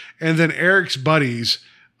her, and then Eric's buddies,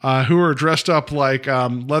 who are dressed up like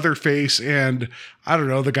Leatherface and I don't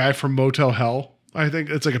know, the guy from Motel Hell. I think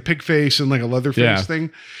it's like a pig face and like a Leatherface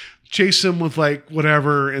thing. Chase him with like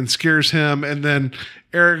whatever and scares him. And then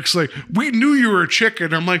Eric's like, we knew you were a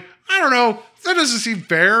chicken. I'm like, I don't know. That doesn't seem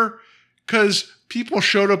fair because people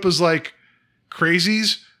showed up as like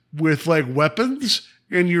crazies with like weapons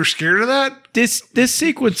and you're scared of that. This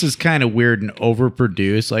sequence is kind of weird and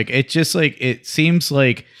overproduced. Like it just like, it seems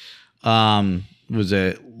like, was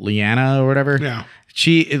it Leanna or whatever? Yeah.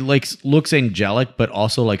 She looks angelic, but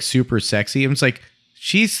also like super sexy. And it's like,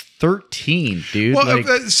 she's 13, dude. Well, like,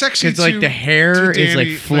 sexy. It's like the hair is like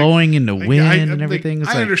flowing in the wind and everything.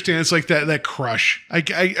 I understand. It's like that crush. I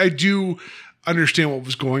do understand what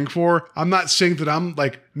was going for. I'm not saying that I'm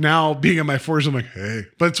like now being in my 40s, I'm like, hey,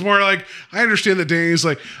 but it's more like, I understand that Danny's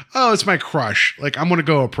like, oh, it's my crush. Like, I'm going to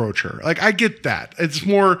go approach her. Like, I get that. It's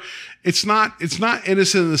more, it's not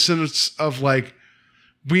innocent in the sense of like,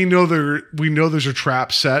 we know there's a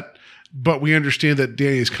trap set, but we understand that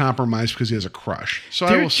Danny is compromised because he has a crush. So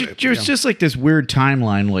I will say, there's just like this weird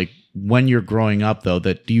timeline, like when you're growing up, though,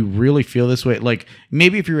 that do you really feel this way? Like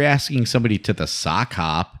maybe if you're asking somebody to the sock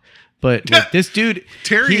hop, but like this dude,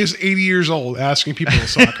 Terry is 80 years old asking people to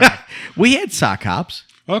sock hop. We had sock hops.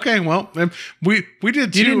 Okay, well, we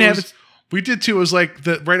did too. You didn't have we did too. It was like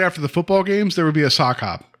right after the football games, there would be a sock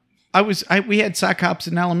hop. We had sock hops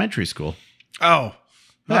in elementary school. Oh.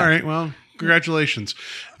 Yeah. All right. Well, congratulations.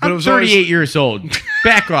 But I'm 38 years old.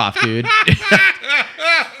 Back off, dude.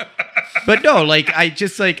 But no, like I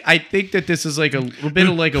think that this is like a little bit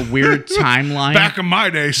of like a weird timeline. Back in my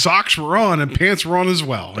day, socks were on and pants were on as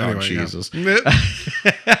well. Oh, anyway, Jesus.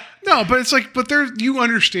 No, but it's like, you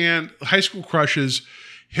understand high school crushes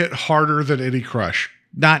hit harder than any crush.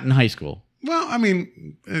 Not in high school. Well, I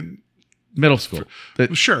mean, middle school.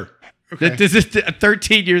 Sure. Okay. This is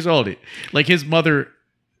 13 years old. Like his mother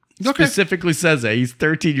specifically says that he's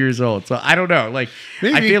 13 years old. So I don't know. Like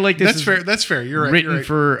maybe. I feel like this fair. That's fair. You're right. Written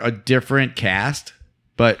for a different cast,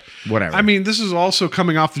 but whatever. I mean, this is also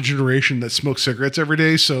coming off the generation that smoked cigarettes every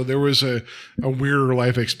day, so there was a weirder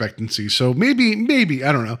life expectancy. So maybe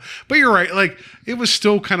I don't know. But you're right. Like it was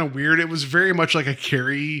still kind of weird. It was very much like a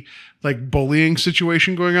Carrie like bullying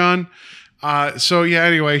situation going on. So yeah.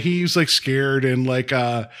 Anyway, he's like scared and like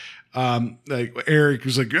Eric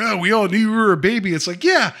was like, oh, we all knew you were a baby. It's like,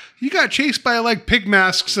 yeah, you got chased by like pig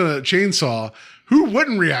masks and a chainsaw. Who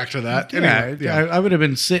wouldn't react to that? Anyway, I would have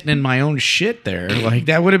been sitting in my own shit there. Like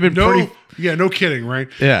that would have been pretty. Yeah, no kidding, right?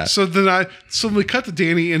 Yeah. So then we cut to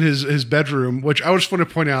Danny in his bedroom, which I just want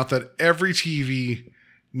to point out that every TV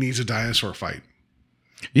needs a dinosaur fight.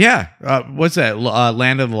 Yeah. What's that?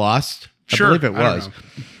 Land of the Lost? Sure. I believe it was.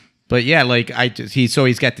 But yeah, like he's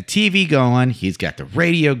got the TV going, he's got the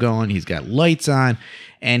radio going, he's got lights on,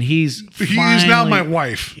 and he's now my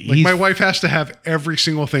wife. Like my wife has to have every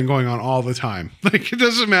single thing going on all the time. Like it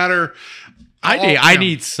doesn't matter. I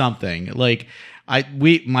need something. Like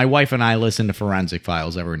my wife and I listen to Forensic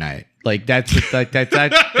Files every night. Like that's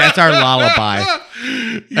our lullaby.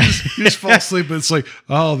 You just fall asleep, and it's like,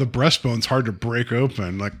 oh, the breastbone's hard to break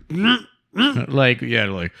open. Like. Like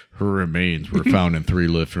her remains were found in 3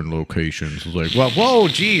 different locations. It's like, well, whoa,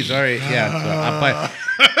 geez, all right, yeah,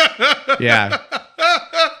 yeah.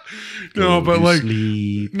 No, but like,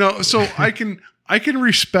 sleep. No, so I can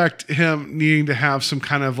respect him needing to have some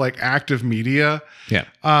kind of like active media. Yeah,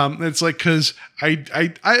 it's like because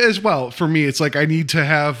I as well for me, it's like I need to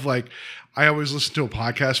have like. I always listen to a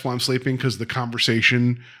podcast while I'm sleeping because the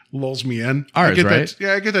conversation lulls me in. Ours, I get right?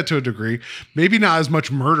 That, I get that to a degree. Maybe not as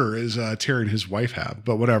much murder as Terry and his wife have,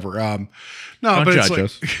 but whatever. Don't but judge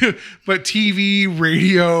it's like, but TV,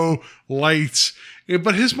 radio, lights.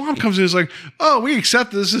 But his mom comes in and is like, oh, we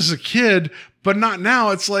accept this as a kid, but not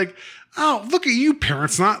now. It's like, oh, look at you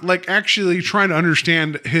parents, not like actually trying to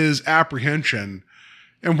understand his apprehension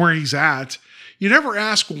and where he's at. You never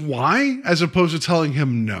ask why as opposed to telling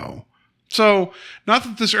him no. So, not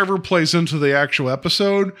that this ever plays into the actual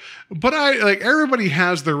episode, but everybody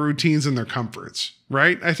has their routines and their comforts,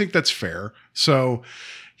 right? I think that's fair. So,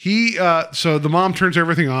 so the mom turns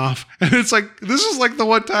everything off, and it's like, this is like the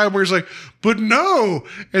one time where he's like, but no.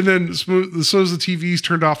 And then, so as the TV's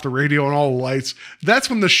turned off the radio and all the lights, that's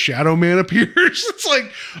when the Shadow Man appears. It's like,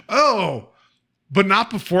 oh. But not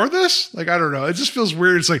before this? Like, I don't know. It just feels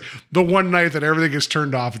weird. It's like the one night that everything gets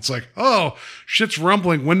turned off. It's like, oh, shit's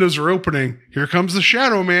rumbling. Windows are opening. Here comes the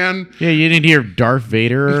Shadow Man. Yeah, you didn't hear Darth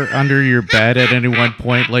Vader under your bed at any one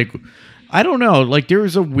point. Like, I don't know. Like, there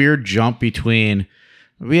was a weird jump between,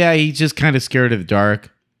 yeah, he's just kind of scared of the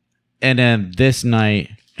dark. And then this night,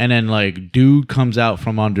 and then like dude comes out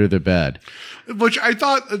from under the bed. Which I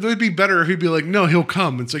thought it would be better if he'd be like, no, he'll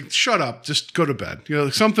come. It's like, shut up, just go to bed.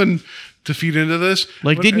 Like something to feed into this.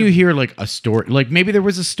 Like, didn't you hear like a story? Like maybe there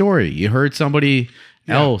was a story. You heard somebody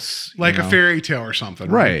else. Like a fairy tale or something.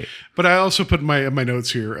 Right. But I also put my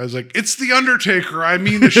notes here. I was like, it's the Undertaker. I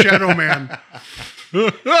mean the Shadow Man.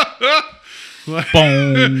 Boom.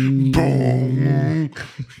 Boom.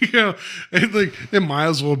 It might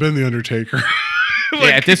as well have been the Undertaker.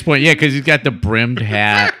 At this point, because he's got the brimmed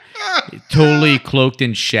hat, totally cloaked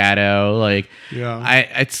in shadow. Like,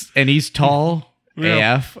 and he's tall.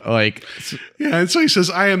 AF, and so he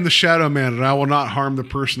says, I am the Shadow Man, and I will not harm the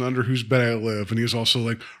person under whose bed I live. And he's also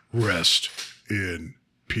like, rest in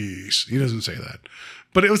peace. He doesn't say that,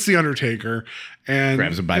 but it was the Undertaker, and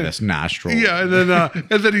grabs him by this nostril. Yeah,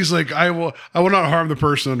 and then he's like, I will not harm the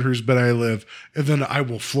person under whose bed I live, and then I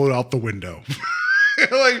will float out the window.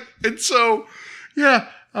 And so,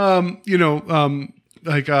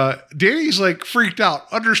 Danny's like freaked out,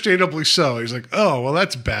 understandably so. He's like, oh, well,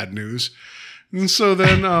 that's bad news. And so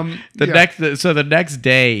then the next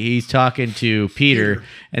day he's talking to Peter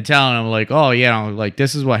and telling him like, oh yeah, like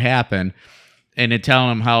this is what happened, and then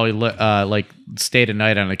telling him how he stayed a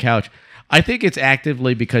night on the couch. I think it's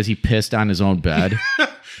actively because he pissed on his own bed.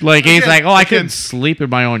 Like he's like, oh, I couldn't sleep in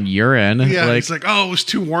my own urine. Yeah, he's like, oh, it was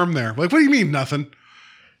too warm there. Like, what do you mean nothing?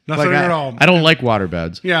 Nothing at all. I don't like water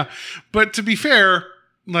beds. Yeah, but to be fair,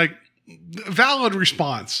 like valid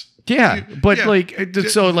response. Yeah, but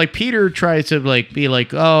so like Peter tries to like be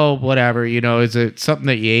like, oh, whatever, is it something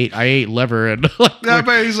that you ate? I ate liver, and but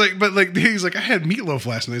he's like, I had meatloaf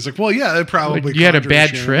last night. He's like, well, yeah, it probably like, you had a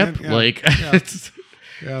bad trip, it's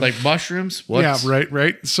like mushrooms. What's... Yeah,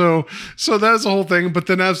 right. So that's the whole thing. But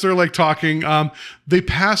then as they're like talking, they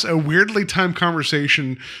pass a weirdly timed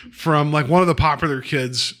conversation from like one of the popular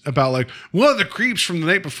kids about like one of the creeps from the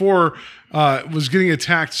night before was getting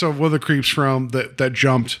attacked. So one of the creeps from that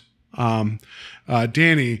jumped.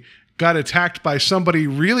 Danny got attacked by somebody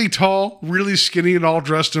really tall, really skinny, and all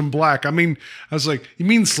dressed in black. I mean, I was like, you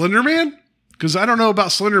mean Slender Man? Because I don't know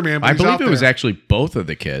about Slender Man, but I believe it was actually both of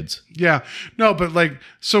the kids. Yeah. No, but like,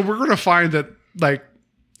 so we're going to find that like,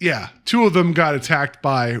 two of them got attacked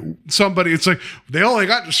by somebody. It's like, they only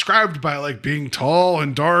got described by like being tall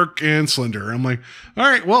and dark and slender. I'm like, all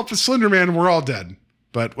right, well, if it's Slender Man, we're all dead.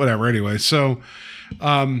 But whatever. Anyway, so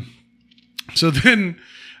then...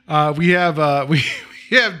 we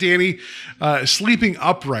have Danny sleeping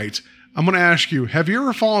upright. I'm going to ask you, have you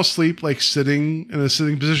ever fallen asleep like sitting in a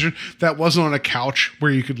sitting position that wasn't on a couch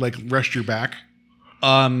where you could like rest your back?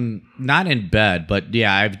 Not in bed, but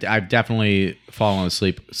yeah, I've definitely fallen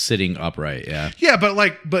asleep sitting upright. Yeah. Yeah,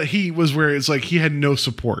 but he was where it's like he had no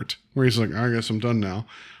support. Where he's like, I guess I'm done now.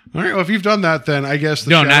 All right, well, if you've done that, then I guess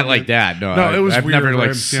no, not like that. No, it was I've weird, never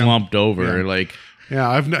like slumped over like. Yeah,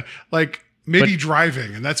 I've not like. Maybe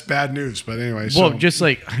driving, and that's bad news. But anyway, well, just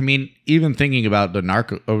like I mean, even thinking about the not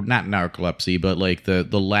narcolepsy, but like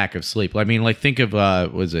the lack of sleep. I mean, like think of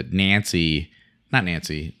was it Nancy? Not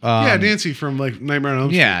Nancy. Nancy from like Nightmare on Elm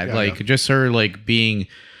Street. Yeah, just her like being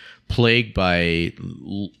plagued by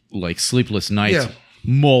like sleepless nights. Yeah.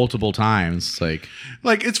 Multiple times, like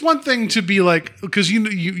it's one thing to be like, because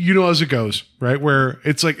you know as it goes, right? Where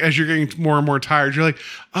it's like as you're getting more and more tired, you're like,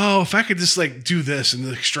 oh, if I could just like do this and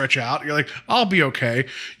like stretch out, you're like, I'll be okay.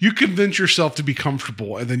 You convince yourself to be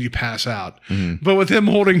comfortable, and then you pass out. Mm-hmm. But with him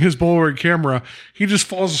holding his Polaroid camera, he just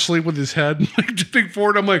falls asleep with his head like dipping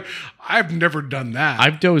forward. I'm like, I've never done that.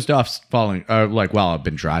 I've dozed off falling, like while I've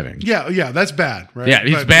been driving. Yeah, that's bad, right? Yeah,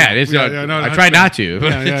 it's bad. I try not to.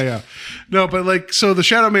 Yeah. No, but like, so the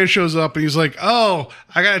Shadow Man shows up and he's like, oh,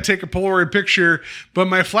 I got to take a Polaroid picture, but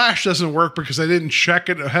my flash doesn't work because I didn't check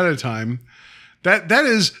it ahead of time. That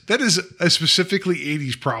is a specifically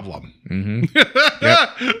 80s problem. Mm-hmm. Yep.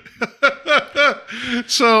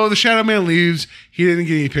 So the Shadow Man leaves. He didn't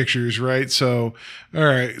get any pictures, right? So, all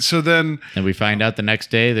right. So then... And we find out the next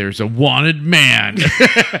day there's a wanted man.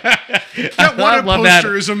 That wanted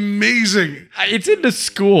poster is amazing. It's in the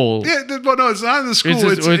school. Yeah, well, no, it's not in the school.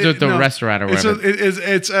 It's the restaurant or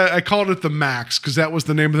whatever. I called it the Max because that was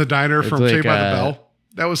the name of the diner from Saved by the Bell.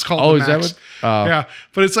 That was called the Max. Is that what? Yeah,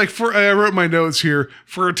 but it's like I wrote my notes here.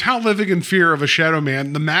 For a town living in fear of a Shadow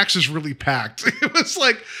Man, the Max is really packed. It's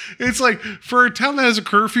like for a town that has a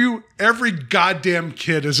curfew, every goddamn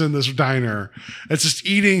kid is in this diner. It's just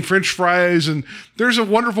eating French fries, and there's a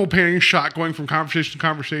wonderful panning shot going from conversation to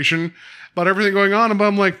conversation about everything going on. But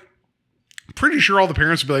I'm like, pretty sure all the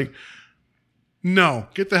parents would be like, No,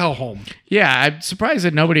 get the hell home. Yeah, I'm surprised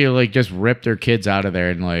that nobody like just ripped their kids out of there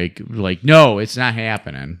and like no, it's not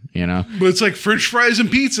happening. But it's like French fries and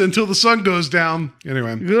pizza until the sun goes down.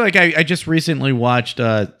 Anyway, like I just recently watched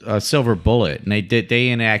a Silver Bullet, and they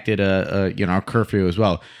enacted a curfew as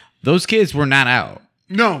well. Those kids were not out.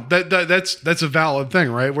 No, that's a valid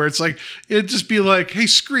thing, right? Where it's like it'd just be like, hey,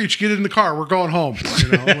 Screech, get in the car, we're going home.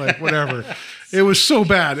 Like whatever. It was so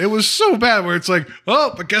bad. It was so bad where it's like,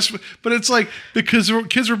 oh, but it's like because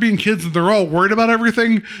kids were being kids and they're all worried about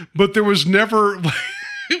everything, but there was never like,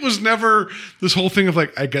 it was never this whole thing of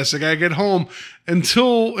like, I guess I gotta get home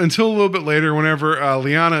until a little bit later whenever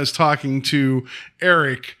Liana is talking to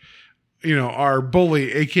Eric, our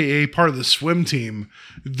bully, aka part of the swim team,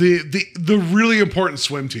 the really important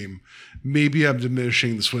swim team. Maybe I'm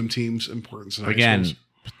diminishing the swim team's importance in again. high schools.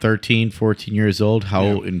 13, 14 years old.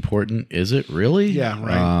 How important is it really? Yeah,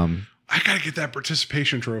 right. I gotta get that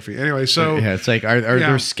participation trophy. Anyway, so yeah, it's like, are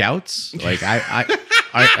there scouts? Like,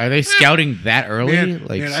 are they scouting that early?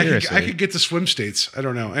 Seriously, I could get to swim states. I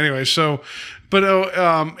don't know. Anyway, but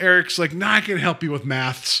Eric's like, nah, I can help you with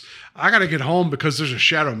maths. I gotta get home because there's a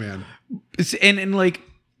shadow man. And like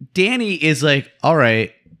Danny is like, all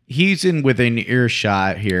right, he's within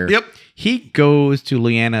earshot here. Yep. He goes to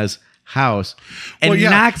Leanna's house and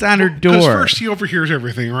knocks on her door. Because first he overhears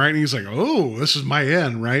everything, right? And he's like, oh, this is my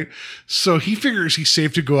end, right? So he figures he's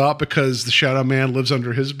safe to go out because the shadow man lives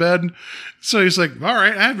under his bed. So he's like, all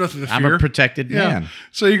right, I have nothing to fear. I'm a protected man.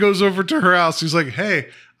 So he goes over to her house. He's like, hey,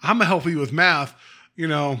 I'm going to help you with math.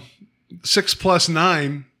 6 +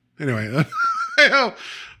 9. Anyway,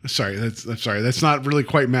 sorry, that's not really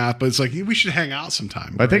quite math, but it's like we should hang out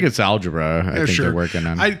sometime. I think it's algebra. I think they're working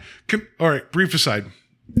on. All right, brief aside.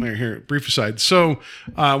 So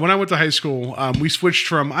when I went to high school, we switched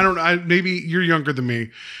from maybe you're younger than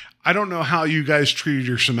me. I don't know how you guys treated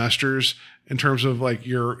your semesters in terms of like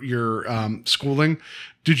your schooling.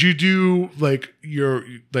 Did you do like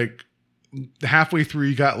halfway through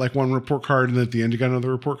you got like one report card and then at the end you got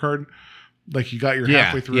another report card? Like you got your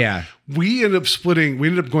halfway through. Yeah. We ended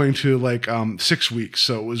up going to like 6 weeks.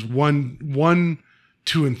 So it was 1,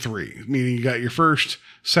 2, and 3, meaning you got your first,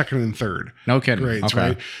 second, and third. No kidding. Grades, okay.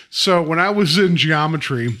 Right? So when I was in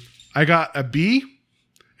geometry, I got a B,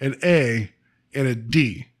 an A, and a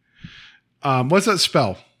D. What's that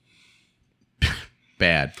spell?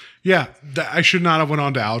 Bad. Yeah, I should not have went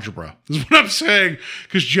on to algebra. Is what I'm saying,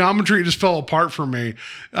 because geometry just fell apart for me,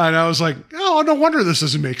 and I was like, "Oh, no wonder this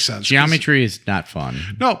doesn't make sense." Geometry is not fun.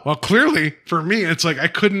 No, well, clearly for me, it's like I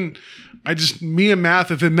couldn't. Me and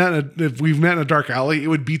math, if we've met in a dark alley, it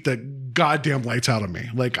would beat the goddamn lights out of me.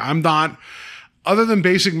 Like I'm not, other than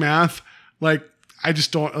basic math, like I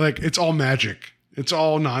just don't like. It's all magic. It's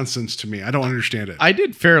all nonsense to me. I don't understand it. I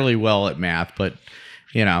did fairly well at math, but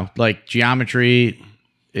like geometry.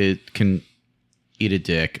 It can eat a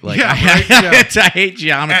dick. Like I hate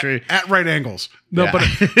geometry at right angles. No, yeah.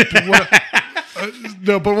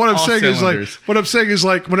 but what I'm saying is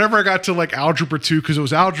like whenever I got to like algebra 2, because it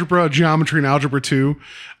was algebra, geometry, and algebra 2,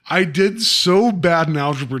 I did so bad in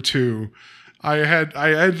algebra 2. I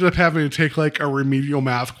ended up having to take like a remedial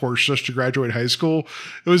math course just to graduate high school.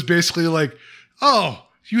 It was basically like, oh,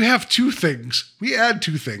 you have 2 things. We add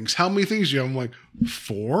 2 things. How many things do you have? I'm like,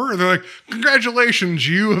 4? And they're like, congratulations,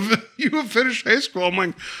 you have finished high school. I'm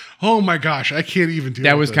like, oh my gosh, I can't even do that.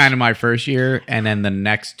 That was kind of my first year. And then the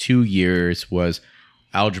next 2 years was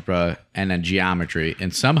algebra and then geometry.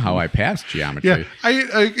 And somehow I passed geometry. Yeah.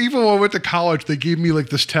 I even when I went to college, they gave me like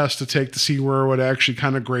this test to take to see where I would actually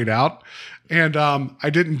kind of grade out. And I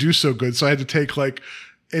didn't do so good. So I had to take like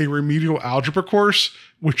a remedial algebra course,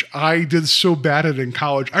 which I did so bad at in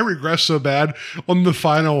college. I regressed so bad on the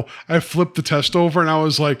final. I flipped the test over and I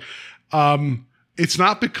was like, it's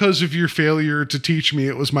not because of your failure to teach me.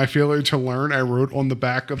 It was my failure to learn. I wrote on the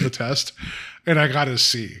back of the test and I got a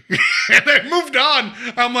C. And I moved on.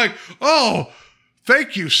 I'm like, oh,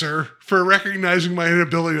 thank you, sir, for recognizing my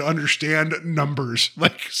inability to understand numbers.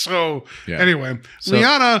 Like, so anyway,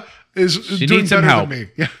 Liana is doing better than me.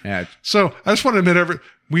 Yeah. So I just want to admit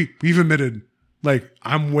we've admitted like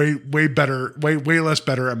I'm way better, way less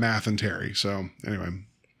better at math than Terry. So anyway.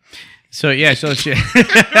 We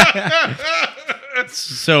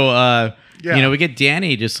get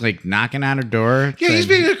Danny just like knocking on her door. Yeah, he's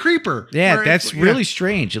being a creeper. Yeah, right? That's really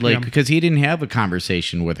strange. Like because he didn't have a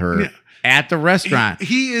conversation with her at the restaurant.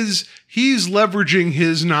 He's leveraging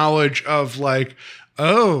his knowledge of like,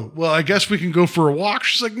 oh, well, I guess we can go for a walk.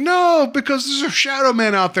 She's like, no, because there's a shadow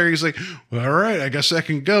man out there. He's like, well, all right, I guess I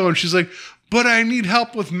can go. And she's like, but I need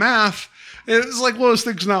help with math. It's like one of those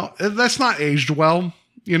things now. That's not aged well.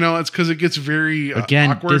 It's because it gets very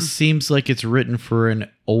again. Awkward. This seems like it's written for an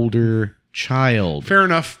older child. Fair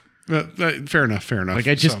enough. Fair enough. Like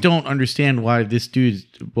I just don't understand why this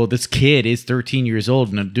kid is 13 years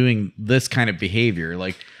old and doing this kind of behavior.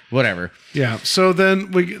 Like whatever. Yeah. So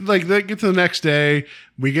then we they get to the next day.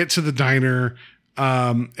 We get to the diner.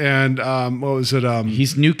 What was it?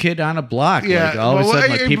 He's new kid on a block. Yeah. Like all of a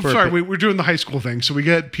sudden, people we're doing the high school thing. So we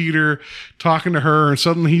get Peter talking to her, and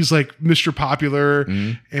suddenly he's like Mr. Popular,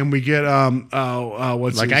 and we get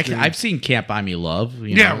what's like his name? I've seen Can't Buy Me Love.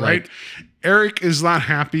 Right. Like, Eric is not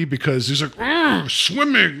happy because he's like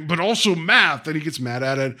swimming, but also math, and he gets mad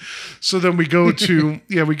at it. So then we go to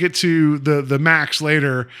we get to the Max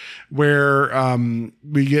later, where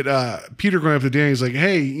we get Peter going up to Danny. He's like,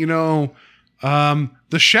 hey,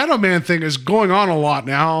 the Shadow Man thing is going on a lot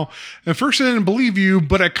now. At first I didn't believe you,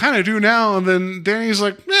 but I kind of do now. And then Danny's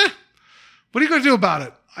like, what are you going to do about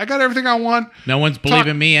it? I got everything I want. No one's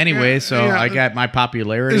believing me anyway, I got my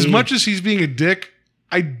popularity. As much as he's being a dick,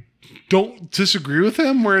 I don't disagree with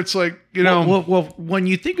him, where it's like, Well, when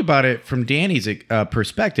you think about it from Danny's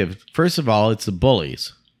perspective, first of all, it's the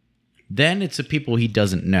bullies. Then it's the people he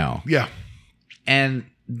doesn't know. Yeah. And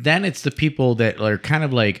then it's the people that are kind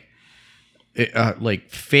of like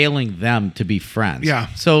failing them to be friends. Yeah.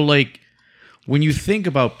 So like when you think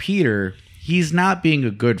about Peter, he's not being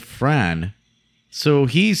a good friend. So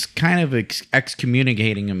he's kind of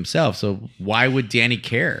excommunicating himself. So why would Danny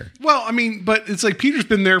care? Well, I mean, but it's like Peter's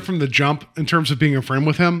been there from the jump in terms of being a friend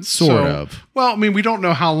with him. Sort of. Well, I mean, we don't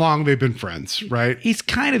know how long they've been friends, right? He's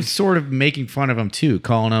kind of sort of making fun of him too,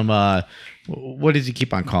 calling him what does he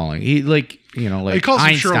keep on calling? He he calls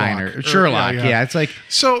Einstein him Sherlock. Yeah, it's like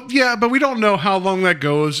so. Yeah, but we don't know how long that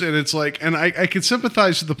goes, and it's like, and I can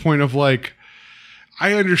sympathize to the point of like,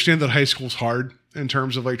 I understand that high school's hard in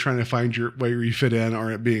terms of like trying to find your where you fit in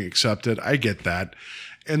or being accepted. I get that,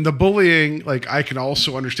 and the bullying, like I can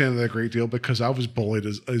also understand that a great deal because I was bullied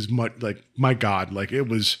as much. Like my God, like it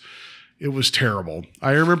was terrible.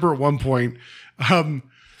 I remember at one point.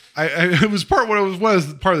 It was part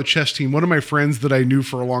of the chess team. One of my friends that I knew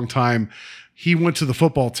for a long time, he went to the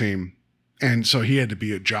football team, and so he had to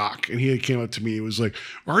be a jock. And he came up to me. He was like,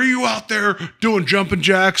 "Are you out there doing jumping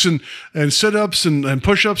jacks and sit ups and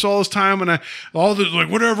push ups all this time?" And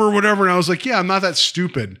whatever. And I was like, "Yeah, I'm not that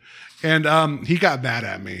stupid." And he got mad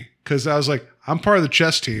at me because I was like, "I'm part of the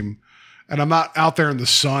chess team, and I'm not out there in the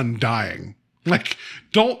sun dying." Like,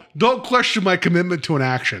 don't question my commitment to an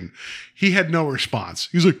action. He had no response.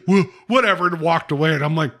 He's like, well, whatever, and walked away. And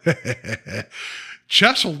I'm like,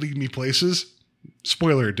 chess will lead me places.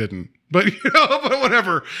 Spoiler, it didn't. But but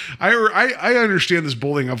whatever. I understand this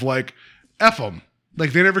bullying of like, F them.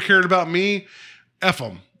 Like they never cared about me. F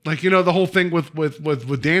them. Like, the whole thing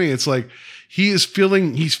with Danny, it's like he's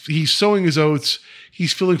sowing his oats.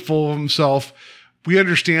 He's feeling full of himself. We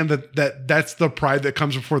understand that's the pride that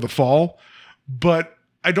comes before the fall. But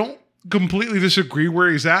I don't completely disagree where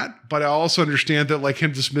he's at, but I also understand that like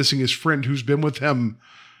him dismissing his friend who's been with him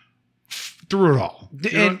through it all.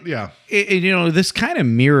 This kind of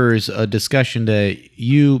mirrors a discussion that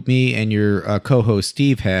you, me, and your co-host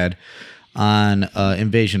Steve had on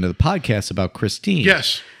Invasion of the Podcast about Christine.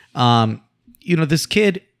 Yes. This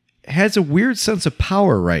kid has a weird sense of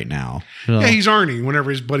power right now. Yeah, he's Arnie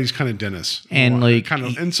whenever his buddy's kind of Dennis. And like kind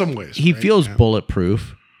of in some ways. He feels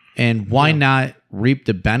bulletproof. And why not reap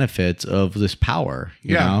the benefits of this power?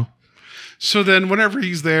 You know? So then whenever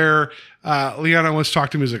he's there, Liana wants to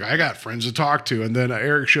talk to him. He's like, I got friends to talk to. And then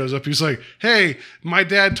Eric shows up. He's like, hey, my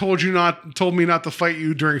dad told me not to fight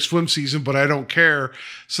you during swim season, but I don't care.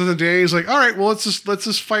 So then Danny's like, all right, well, let's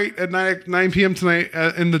just fight at 9 p.m. tonight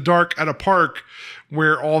in the dark at a park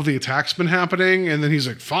where all the attacks been happening. And then he's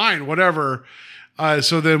like, fine, whatever.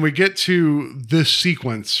 So then we get to this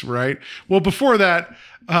sequence, right? Well, before that,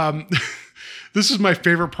 this is my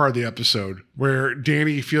favorite part of the episode where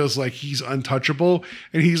Danny feels like he's untouchable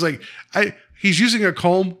and he's like, he's using a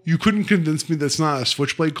comb. You couldn't convince me that's not a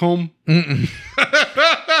switchblade comb. He's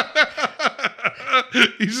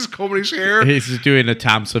just combing his hair. He's just doing a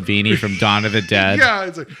Tom Savini from Dawn of the Dead. Yeah.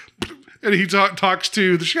 It's like, and he talks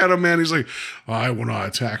to the Shadow Man. He's like, I will not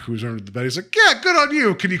attack who's under the bed. He's like, yeah, good on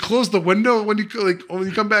you. Can you close the window when you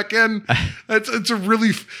come back in? It's a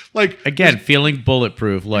really again feeling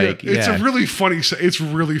bulletproof. It's a really funny. It's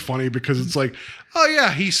really funny because it's like, oh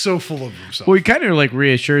yeah, he's so full of himself. Well, he kind of like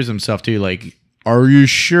reassures himself too. Like, are you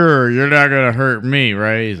sure you're not gonna hurt me?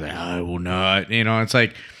 Right? He's like, I will not. It's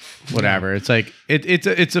like whatever. It's like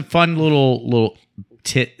it's a fun little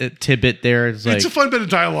tidbit there. It's a fun bit of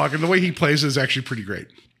dialogue, and the way he plays is actually pretty great.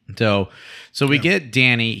 So we get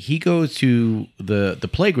Danny. He goes to the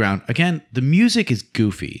playground again. The music is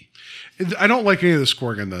goofy. I don't like any of the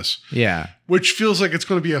scoring in this. Yeah, which feels like it's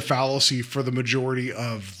going to be a fallacy for the majority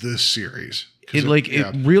of this series.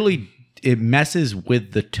 It messes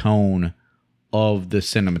with the tone of the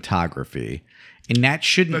cinematography, and that's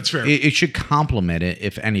fair. It should complement it,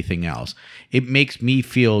 if anything else. It makes me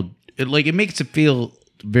feel it makes it feel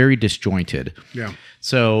very disjointed. Yeah.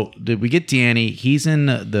 So we get Danny. He's in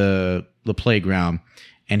the playground,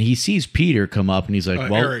 and he sees Peter come up, and he's like,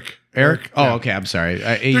 "Well, Eric? Oh, yeah. Okay. I'm sorry.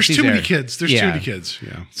 There's too many kids. Too many kids.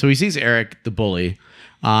 Yeah. So he sees Eric, the bully,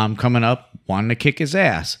 coming up, wanting to kick his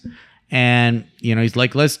ass. And, he's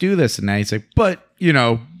like, let's do this. And now he's like, but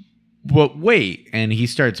wait. And he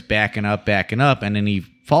starts backing up. And then he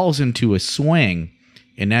falls into a swing.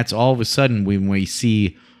 And that's all of a sudden when we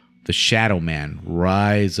see the Shadow Man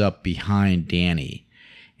rise up behind Danny.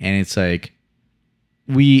 And it's like,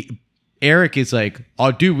 Eric is like,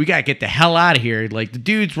 oh, dude, we got to get the hell out of here. Like, the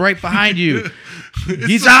dude's right behind you.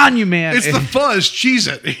 He's on you, man. It's the fuzz. Cheese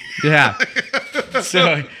it. Yeah.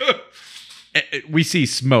 So we see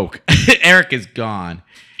smoke. Eric is gone.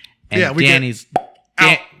 And Danny's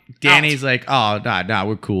like, oh, nah,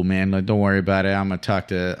 we're cool, man. Like, don't worry about it. I'm gonna talk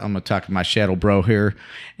to my shadow bro here.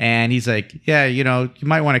 And he's like, yeah, you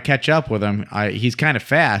might want to catch up with him. He's kind of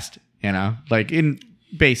fast, like in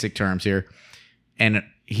basic terms here. And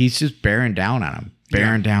he's just bearing down on him.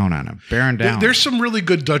 There's some really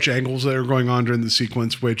good Dutch angles that are going on during the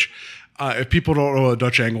sequence, which if people don't know what a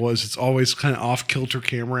Dutch angle is, it's always kind of off-kilter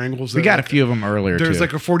camera angles. We got a few of them earlier, there's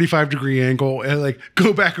like a 45-degree angle. And like,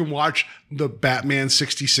 go back and watch the Batman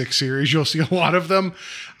 66 series. You'll see a lot of them.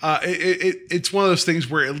 It's one of those things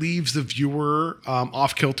where it leaves the viewer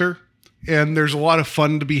off-kilter. And there's a lot of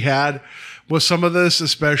fun to be had with some of this,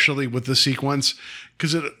 especially with the sequence,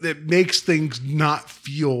 because it makes things not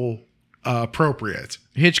feel appropriate.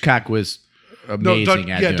 Hitchcock was amazing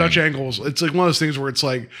Dutch angles. It's like one of those things where it's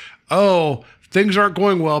like, oh, things aren't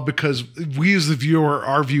going well because we as the viewer,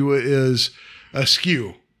 our view is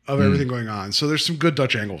askew of everything going on. So there's some good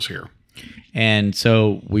Dutch angles here. And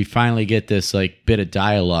so we finally get this like bit of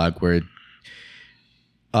dialogue where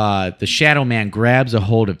the Shadow Man grabs a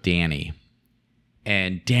hold of Danny,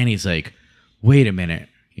 and Danny's like, wait a minute,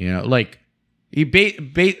 like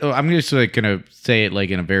I'm just like gonna say it like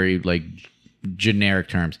in a very like generic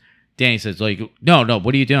terms. Danny says like, no,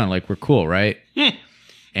 what are you doing? Like, we're cool, right?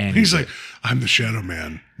 And he's like, I'm the Shadow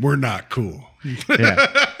Man. We're not cool. Yeah.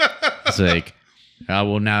 It's like, I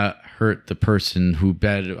will not hurt the person who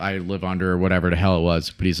bed I live under or whatever the hell it was.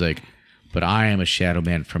 But he's like, but I am a Shadow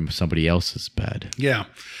Man from somebody else's bed. Yeah.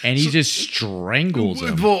 And he just strangles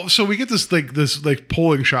him. Well, so we get this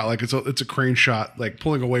pulling shot, like it's a crane shot, like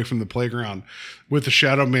pulling away from the playground with the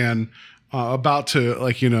Shadow Man about to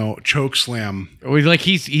choke slam. Like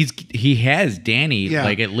he has Danny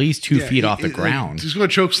like at least 2 feet off the ground. He's going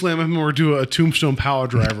to choke slam him or do a tombstone power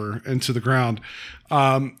driver into the ground.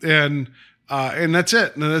 And that's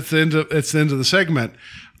it. And that's the end of the segment.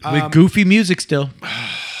 With goofy music still.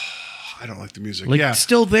 I don't like the music. Like, it's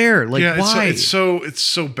still there. Like, why? It's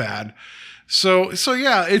so bad. So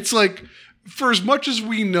yeah, it's like, for as much as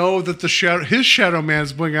we know that his Shadow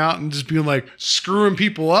Man's going out and just being like screwing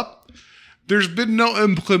people up, there's been no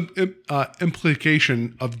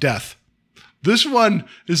implication of death. This one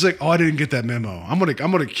is like, oh, I didn't get that memo. I'm gonna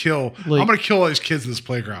kill all these kids in this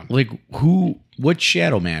playground. Like, what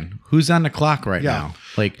Shadow Man? Who's on the clock right now?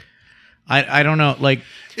 Like, I don't know. Like,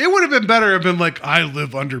 it would have been better if been like, I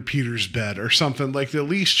live under Peter's bed or something. Like, to at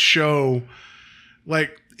least show,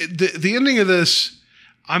 like, the ending of this.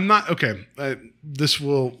 I'm not okay.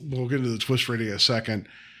 We'll get into the twist rating in a second.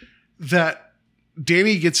 That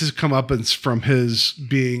Danny gets his comeuppance from his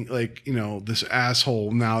being like, this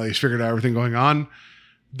asshole. Now he's figured out everything going on.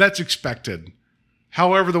 That's expected.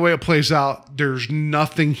 However, the way it plays out, there's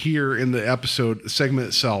nothing here in the segment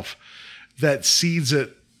itself that seeds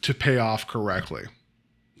it to pay off correctly.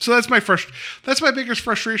 So that's my biggest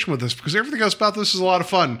frustration with this, because everything else about this is a lot of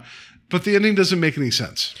fun, but the ending doesn't make any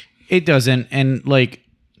sense. It doesn't. And like,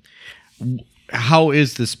 how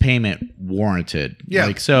is this payment warranted? Yeah.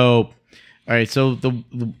 Like, so, all right. So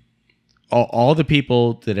all the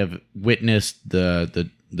people that have witnessed the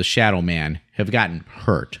Shadow Man have gotten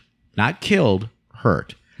hurt, not killed,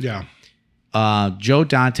 hurt. Yeah. Joe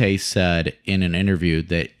Dante said in an interview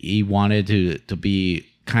that he wanted to be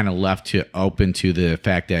kind of left open to the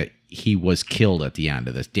fact that he was killed at the end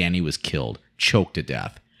of this. Danny was killed, choked to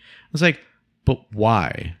death. I was like, but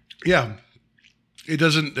why? Yeah. It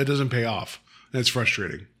doesn't pay off. That's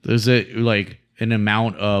frustrating. There's an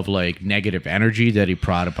amount of like negative energy that he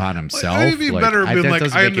brought upon himself. It'd be better have been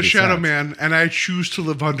like, I am the Shadow sense. Man and I choose to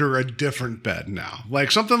live under a different bed now.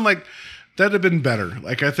 Like something like that'd have been better.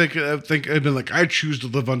 Like I think it'd been like, I choose to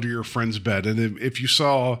live under your friend's bed. And if you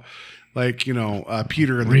saw like, you know,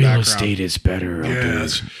 Peter in the Real background. estate is better.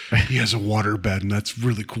 Yes. He has a water bed and that's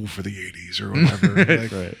really cool for the 80s or whatever.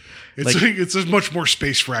 Like, Right. It's there's much more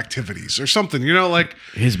space for activities or something, you know, like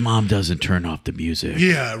His mom doesn't turn off the music.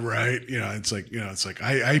 yeah, right. It's like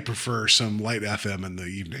I prefer some light FM in the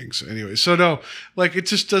evenings. Anyway, so no, like it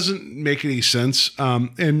just doesn't make any sense.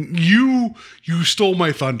 And you stole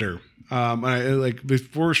my thunder. I like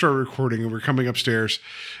before we started recording and we're coming upstairs,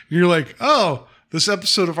 and you're like, oh, this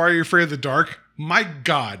episode of Are You Afraid of the Dark? My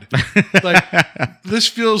God, like this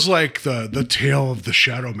feels like the tale of the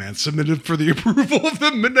Shadow Man submitted for the approval of the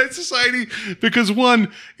Midnight Society because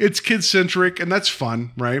one, it's kid centric and that's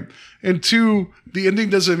fun, right? And two, the ending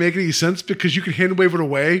doesn't make any sense because you can hand wave it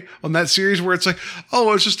away on that series where it's like,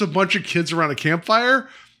 oh, it's just a bunch of kids around a campfire.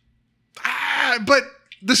 But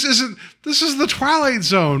this is the Twilight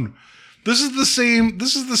Zone. This is the same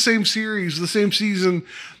series, the same season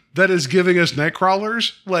that is giving us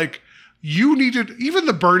Nightcrawlers. Like. You needed, even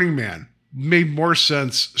the Burning Man made more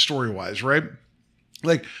sense story-wise, right?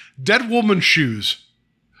 Like Dead Woman's Shoes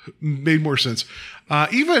made more sense.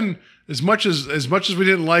 Even as much as we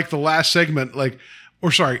didn't like the last segment,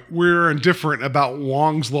 we're indifferent about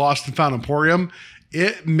Wong's Lost and Found Emporium,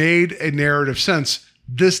 it made a narrative sense.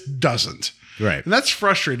 This doesn't. Right. And that's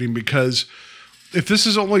frustrating because if this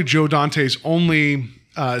is only Joe Dante's only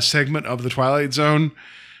segment of the Twilight Zone,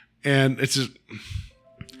 and it's just...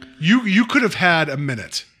 You could have had a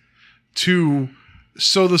minute to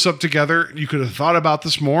sew this up together. You could have thought about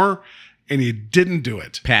this more, and you didn't do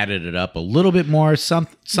it. Padded it up a little bit more.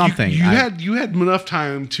 Something. You had enough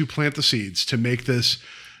time to plant the seeds to make this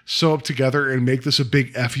sew up together and make this a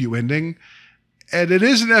big FU ending. And it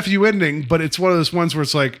is an FU ending, but it's one of those ones where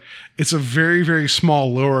it's like it's a very, very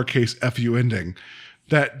small lowercase FU ending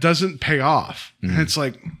that doesn't pay off. Mm. And it's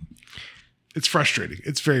like. It's frustrating.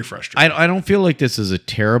 It's very frustrating. I don't feel like this is a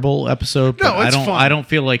terrible episode, but no, it's fun. I don't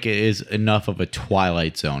feel like it is enough of a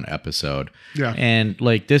Twilight Zone episode. Yeah. And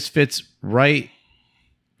like this fits right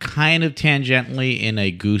kind of tangentially in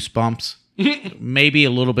a Goosebumps. Maybe a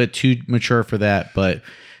little bit too mature for that, but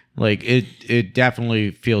like it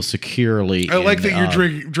definitely feels securely. I like that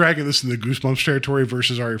you're dragging this in the Goosebumps territory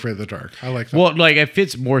versus Are You Afraid of the Dark? I like that. Well, like it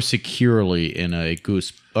fits more securely in a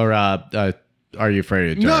Are You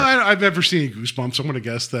Afraid of the Dark? No, I've never seen Goosebumps. I'm going to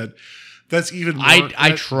guess that's even more.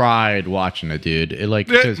 I tried watching it, dude. It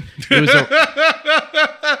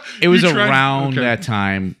was around that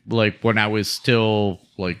time, like when I was still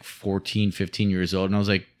like 14, 15 years old. And I was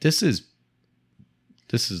like, this is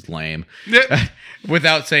lame. Yeah.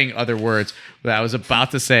 Without saying other words that I was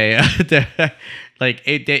about to say. Like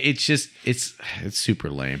it's super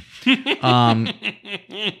lame.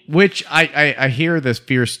 Which I hear this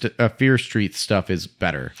Fear Street stuff is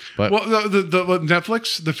better, but the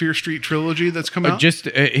Netflix, the Fear Street trilogy that's come out, just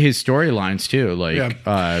his storylines too, like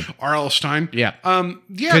R.L. Stein,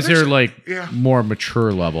 because they're like more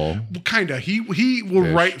mature level. Kinda. He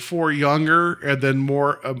will write for younger and then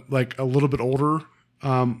more like a little bit older,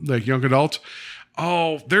 like young adult.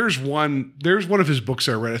 Oh, there's one of his books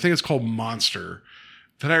I read. I think it's called Monster.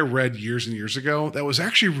 That I read years and years ago. That was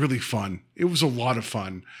actually really fun. It was a lot of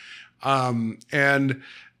fun, and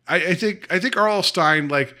I think R.L. Stein,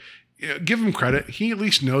 like, give him credit. He at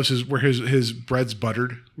least knows where his bread's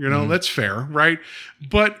buttered. You know, that's fair, right?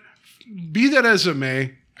 But be that as it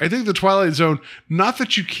may, I think the Twilight Zone. Not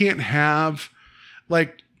that you can't have,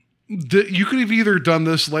 like, you could have either done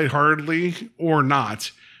this lightheartedly or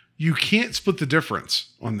not. You can't split the difference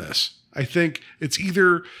on this. I think it's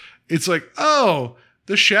like, oh.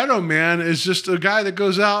 The Shadow Man is just a guy that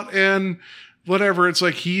goes out and whatever. It's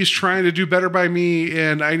like he's trying to do better by me,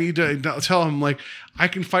 and I need to tell him, like, I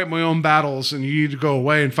can fight my own battles, and you need to go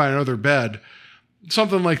away and find another bed.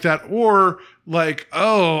 Something like that. Or like,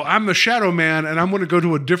 oh, I'm the Shadow Man, and I'm going to go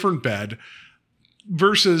to a different bed.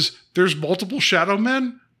 Versus there's multiple Shadow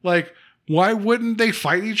Men. Like, why wouldn't they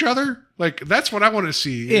fight each other? Like, that's what I want to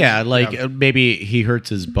see. Yeah, maybe he hurts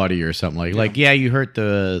his buddy or something. You hurt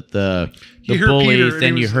the bullies,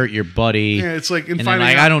 then you hurt your buddy. Yeah, it's like, and then,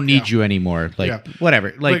 like, I don't need you anymore. Like,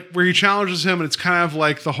 whatever. Like where he challenges him, and it's kind of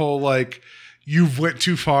like the whole, like, you've went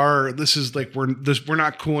too far. This is like, we're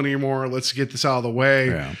not cool anymore. Let's get this out of the way.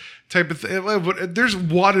 Yeah. Type of thing. There's a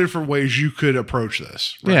lot of different ways you could approach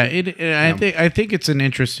this. Right? Yeah, I think it's an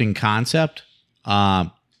interesting concept.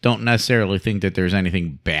 Don't necessarily think that there's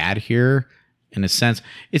anything bad here in a sense.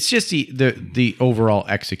 It's just the overall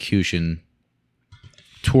execution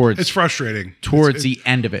towards it's frustrating towards the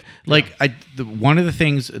end of it. Like one of the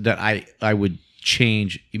things that I would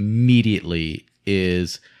change immediately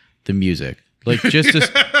is the music. Like just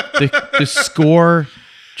the score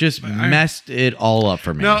just messed it all up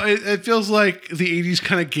for me. No, it feels like the 80s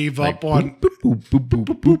kind of gave up on.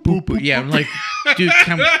 Yeah, I'm like, dude,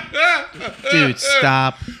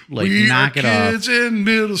 stop! Like, knock it off. Kids in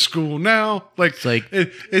middle school now. Like,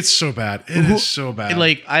 it's so bad. It is so bad.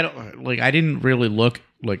 Like, I didn't really look.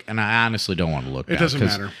 Like, and I honestly don't want to look. It doesn't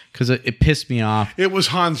matter because it pissed me off. It was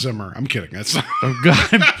Hans Zimmer. I'm kidding. That's not. Oh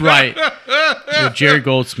God, right. Jerry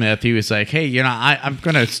Goldsmith. He was like, "Hey, I'm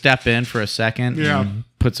gonna step in for a second. And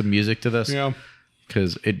put some music to this. Yeah,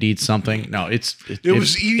 because it needs something." No, it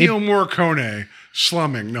was Ennio Morricone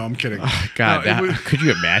slumming. No, I'm kidding. Oh, God, could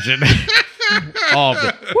you imagine? All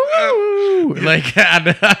the woo, like on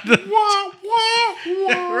the,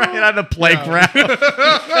 right on the playground.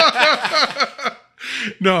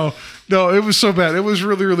 No, it was so bad. It was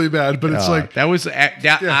really, really bad. But it's like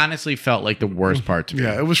that honestly felt like the worst part to me.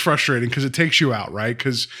 Yeah, it was frustrating because it takes you out, right?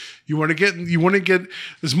 Because you want to get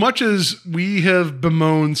as much as we have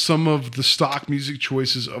bemoaned some of the stock music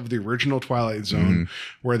choices of the original Twilight Zone,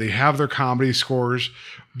 where they have their comedy scores.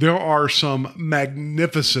 There are some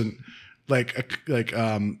magnificent like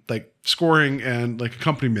scoring and like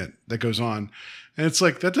accompaniment that goes on, and it's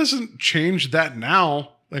like that doesn't change that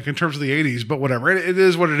now. Like in terms of the 80s, but whatever. It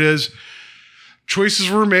is what it is. Choices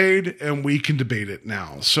were made and we can debate it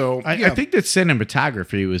now. So I think that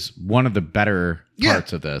cinematography was one of the better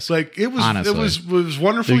parts of this. Like it was, honestly. it was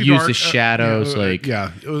wonderfully the use dark. of shadows,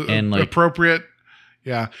 it was and appropriate.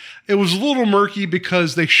 Yeah. It was a little murky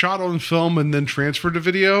because they shot on film and then transferred to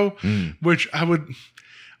video, which I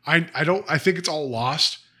think it's all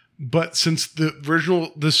lost. But since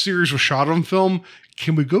the series was shot on film,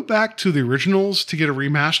 can we go back to the originals to get a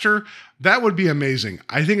remaster? That would be amazing.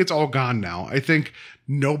 I think it's all gone now. I think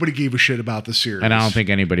nobody gave a shit about the series. And I don't think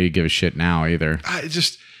anybody would give a shit now either. I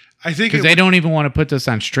think because they don't even want to put this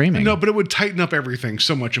on streaming. No, but it would tighten up everything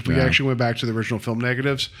so much if we actually went back to the original film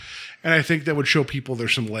negatives. And I think that would show people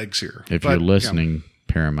there's some legs here. If you're listening,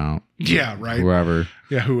 Paramount. Yeah, right. Whoever.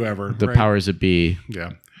 Yeah, whoever. The powers that be.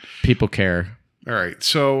 Yeah. People care. All right.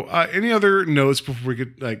 So, any other notes before we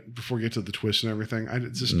get to the twist and everything?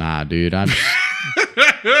 Nah, dude. I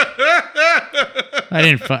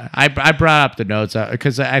brought up the notes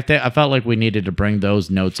because I felt like we needed to bring those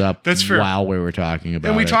notes up. That's fair. While we were talking about it.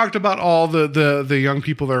 And we talked about all the young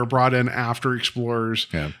people that were brought in after Explorers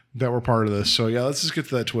that were part of this. So yeah, let's just get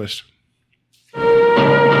to that twist.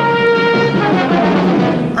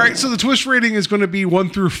 All right, so the twist rating is going to be 1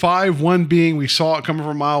 through 5. 1 being we saw it coming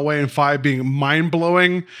from a mile away, and 5 being mind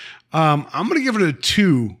blowing. I'm going to give it a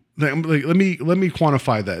 2. Let me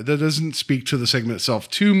quantify that. That doesn't speak to the segment itself.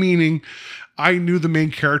 2 meaning I knew the main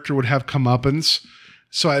character would have comeuppance,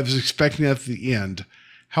 so I was expecting that at the end.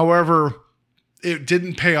 However, it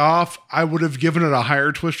didn't pay off. I would have given it a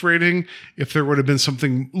higher twist rating if there would have been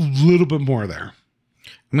something a little bit more there.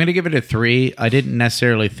 I'm going to give it a 3. I didn't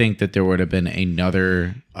necessarily think that there would have been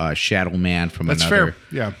another Shadow Man from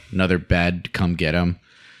another bed to come get him.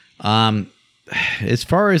 As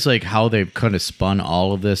far as like how they could have spun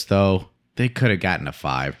all of this, though, they could have gotten a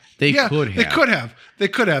 5. They could have.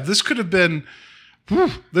 This could have been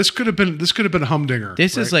a humdinger.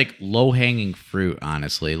 This is like low hanging fruit,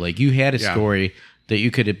 honestly. Like you had a story that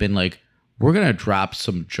you could have been like, we're going to drop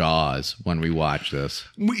some Jaws when we watch this.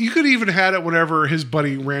 You could even had it whenever his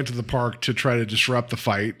buddy ran to the park to try to disrupt the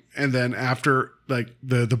fight. And then after like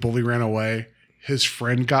the bully ran away, his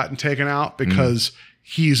friend got taken out because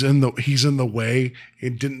he's in the way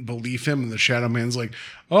and didn't believe him. And the Shadow Man's like,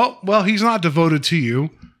 oh, well, he's not devoted to you.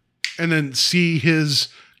 And then see his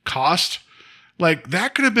cost. Like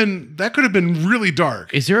that could have been really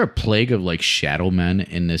dark. Is there a plague of like shadow men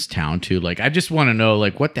in this town too? Like I just want to know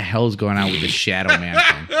like what the hell is going on with the Shadow Man thing.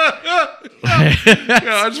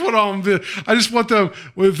 I just want them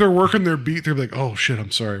if they're working their beat, they're like, oh shit, I'm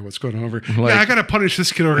sorry, what's going on over here? Like, I gotta punish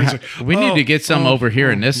this kid over here. Like, we need to get some over here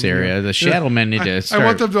in this area. The Shadow Men need to start. I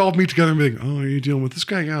want them to all meet together and be like, oh, are you dealing with this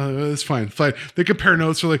guy? Yeah, that's fine. Fine. They compare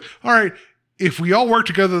notes. They're like, all right, if we all work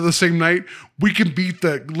together the same night, we can beat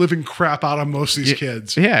the living crap out of most of these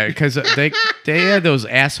kids. Yeah, because they had those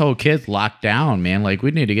asshole kids locked down, man. Like,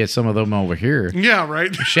 we need to get some of them over here. Yeah,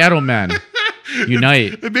 right? Shadow Men,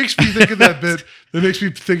 unite. It makes me think of that bit. It makes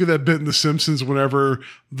me think of that bit in The Simpsons whenever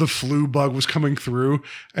the flu bug was coming through.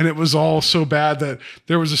 And it was all so bad that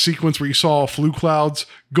there was a sequence where you saw flu clouds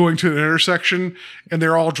going to an intersection and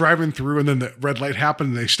they're all driving through and then the red light happened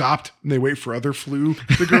and they stopped and they wait for other flu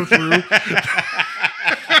to go through.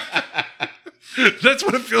 That's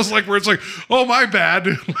what it feels like, where it's like, oh, my bad.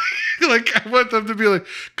 Like, I want them to be like,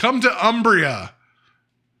 come to Umbria,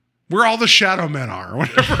 where all the shadow men are,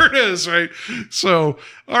 whatever it is, right? So,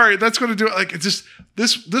 all right, that's going to do it. Like, it just,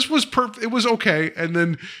 this was perfect. It was okay. And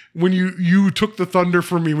then when you took the thunder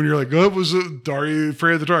from me, when you're like, oh, it was Are You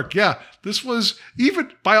Afraid of the Dark? Yeah, this was,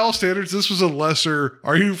 even by all standards, this was a lesser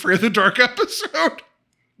Are You Afraid of the Dark episode.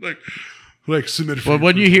 Like submitted. Well,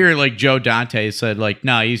 when you hear like Joe Dante said, like,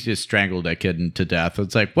 no, he's just strangled that kid to death.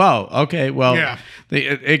 It's like, whoa, okay, well, yeah.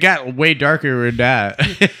 It got way darker than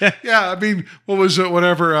that. Yeah, I mean, what was it?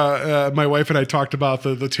 Whenever my wife and I talked about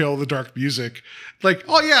the Tale of the Dark music, like,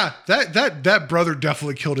 oh yeah, that brother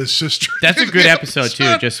definitely killed his sister. That's a good episode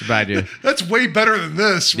too. Just about you. That's way better than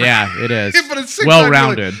this. Right? Yeah, it is. But it's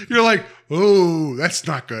well-rounded. You're like, oh, that's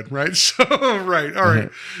not good, right? So, right. All right.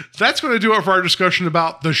 That's going to do it for our discussion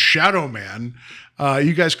about the Shadow Man.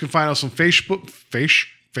 You guys can find us on Facebook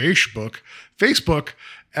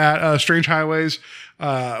at Strange Highways.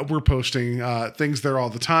 We're posting things there all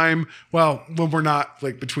the time. Well, when we're not,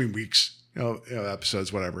 like, between weeks.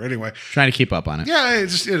 Episodes, whatever. Anyway, trying to keep up on it. Yeah, it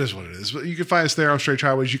is what it is. But you can find us there on Strange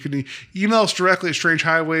Highways. You can email us directly at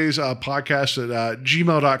strangehighwayspodcast at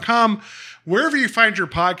gmail.com. Wherever you find your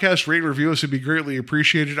podcast, rate and review us would be greatly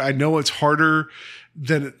appreciated. I know it's harder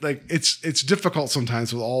than it's difficult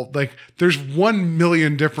sometimes with all, like, there's 1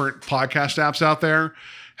 million different podcast apps out there.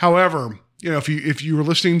 However, if you were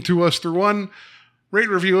listening to us through one, rate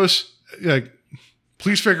and review us. Like,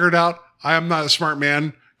 please figure it out. I am not a smart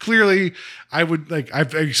man. Clearly,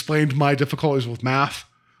 I've explained my difficulties with math.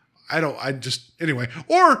 Anyway,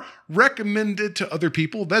 or recommend it to other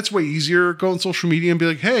people. That's way easier. Go on social media and be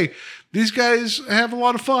like, hey, these guys have a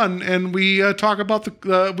lot of fun. And we talk about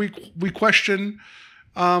we question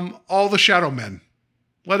all the shadow men.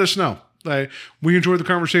 Let us know. We enjoyed the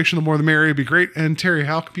conversation. The more the merrier. It'd be great. And Terry,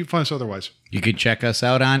 how can people find us otherwise? You can check us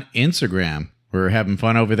out on Instagram. We're having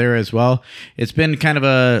fun over there as well. It's been kind of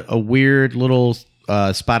a weird little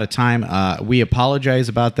spot of time. We apologize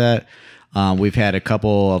about that. We've had a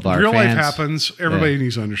couple of our real fans, life happens. Everybody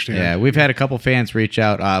needs to understand. Yeah, we've had a couple fans reach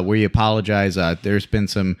out. We apologize. There's been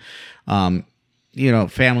some,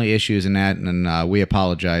 family issues in that, and we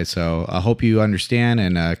apologize. So I hope you understand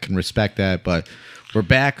and can respect that. But we're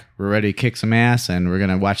back. We're ready to kick some ass, and we're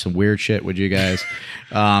gonna watch some weird shit with you guys.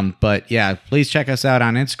 But yeah, please check us out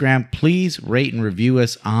on Instagram. Please rate and review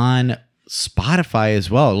us on Spotify as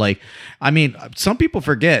well. Like, I mean, some people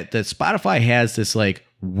forget that Spotify has this like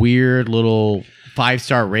weird little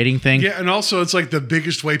 5-star rating thing. Yeah, and also it's like the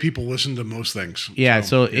biggest way people listen to most things. Yeah,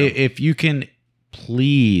 so if you can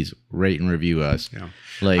please rate and review us. Yeah.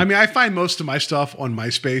 Like, I mean, I find most of my stuff on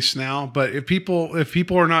MySpace now, but if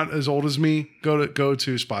people are not as old as me, go to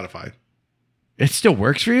Spotify. It still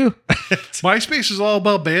works for you? MySpace is all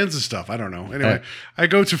about bands and stuff. I don't know. Anyway, I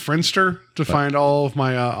go to Friendster to find all of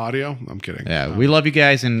my audio. I'm kidding. Yeah, we love you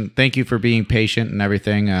guys, and thank you for being patient and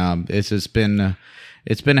everything. It's been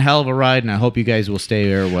a hell of a ride, and I hope you guys will stay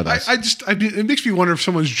there with us. It makes me wonder if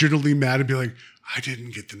someone's genuinely mad and be like, I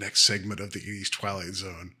didn't get the next segment of the 80s Twilight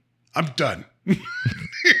Zone. I'm done.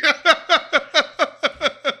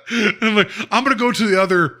 I'm like, I'm going to go to the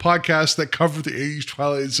other podcasts that cover the 80s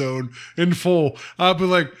Twilight Zone in full. I'll be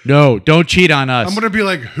like, no, don't cheat on us. I'm going to be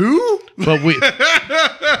like, who? But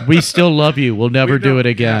we still love you. We'll never do it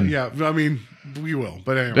again. Yeah, I mean, we will.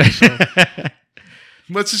 But anyway, so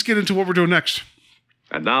let's just get into what we're doing next.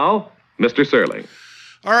 And now, Mr. Serling.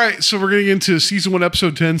 All right, so we're getting into Season 1,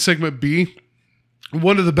 Episode 10, Segment B.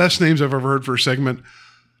 One of the best names I've ever heard for a segment.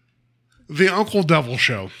 The Uncle Devil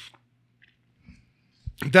Show.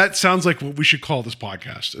 That sounds like what we should call this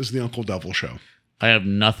podcast, is the Uncle Devil Show. I have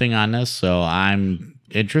nothing on this, so I'm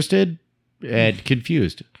interested and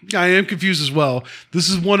confused. I am confused as well. This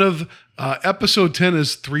is one of episode 10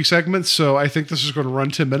 is 3 segments, so I think this is going to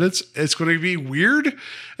run 10 minutes. It's going to be weird.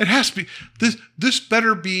 It has to be. This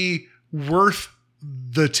better be worth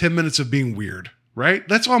the 10 minutes of being weird, right?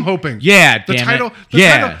 That's all I'm hoping. Yeah,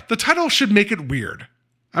 the title should make it weird.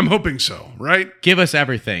 I'm hoping so, right? Give us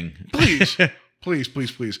everything. Please.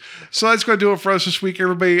 Please. So that's going to do it for us this week,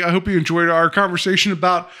 everybody. I hope you enjoyed our conversation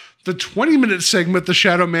about the 20-minute segment, The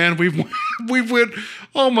Shadow Man. We've went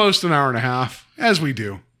almost an hour and a half, as we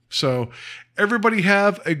do. So everybody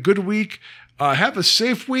have a good week. Have a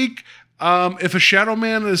safe week. If a Shadow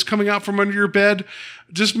Man is coming out from under your bed,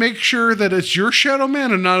 just make sure that it's your Shadow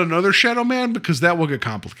Man and not another Shadow Man, because that will get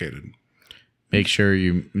complicated. Make sure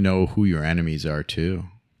you know who your enemies are, too.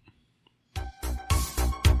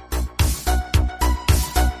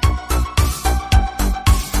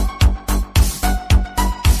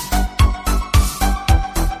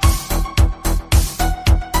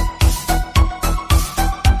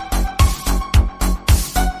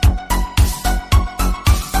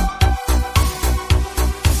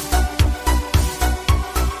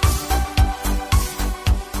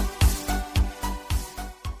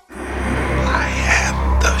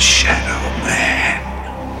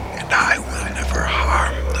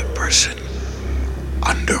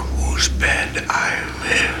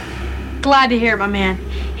 Glad to hear it, my man.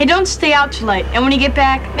 Hey, don't stay out too late. And when you get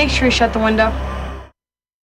back, make sure you shut the window.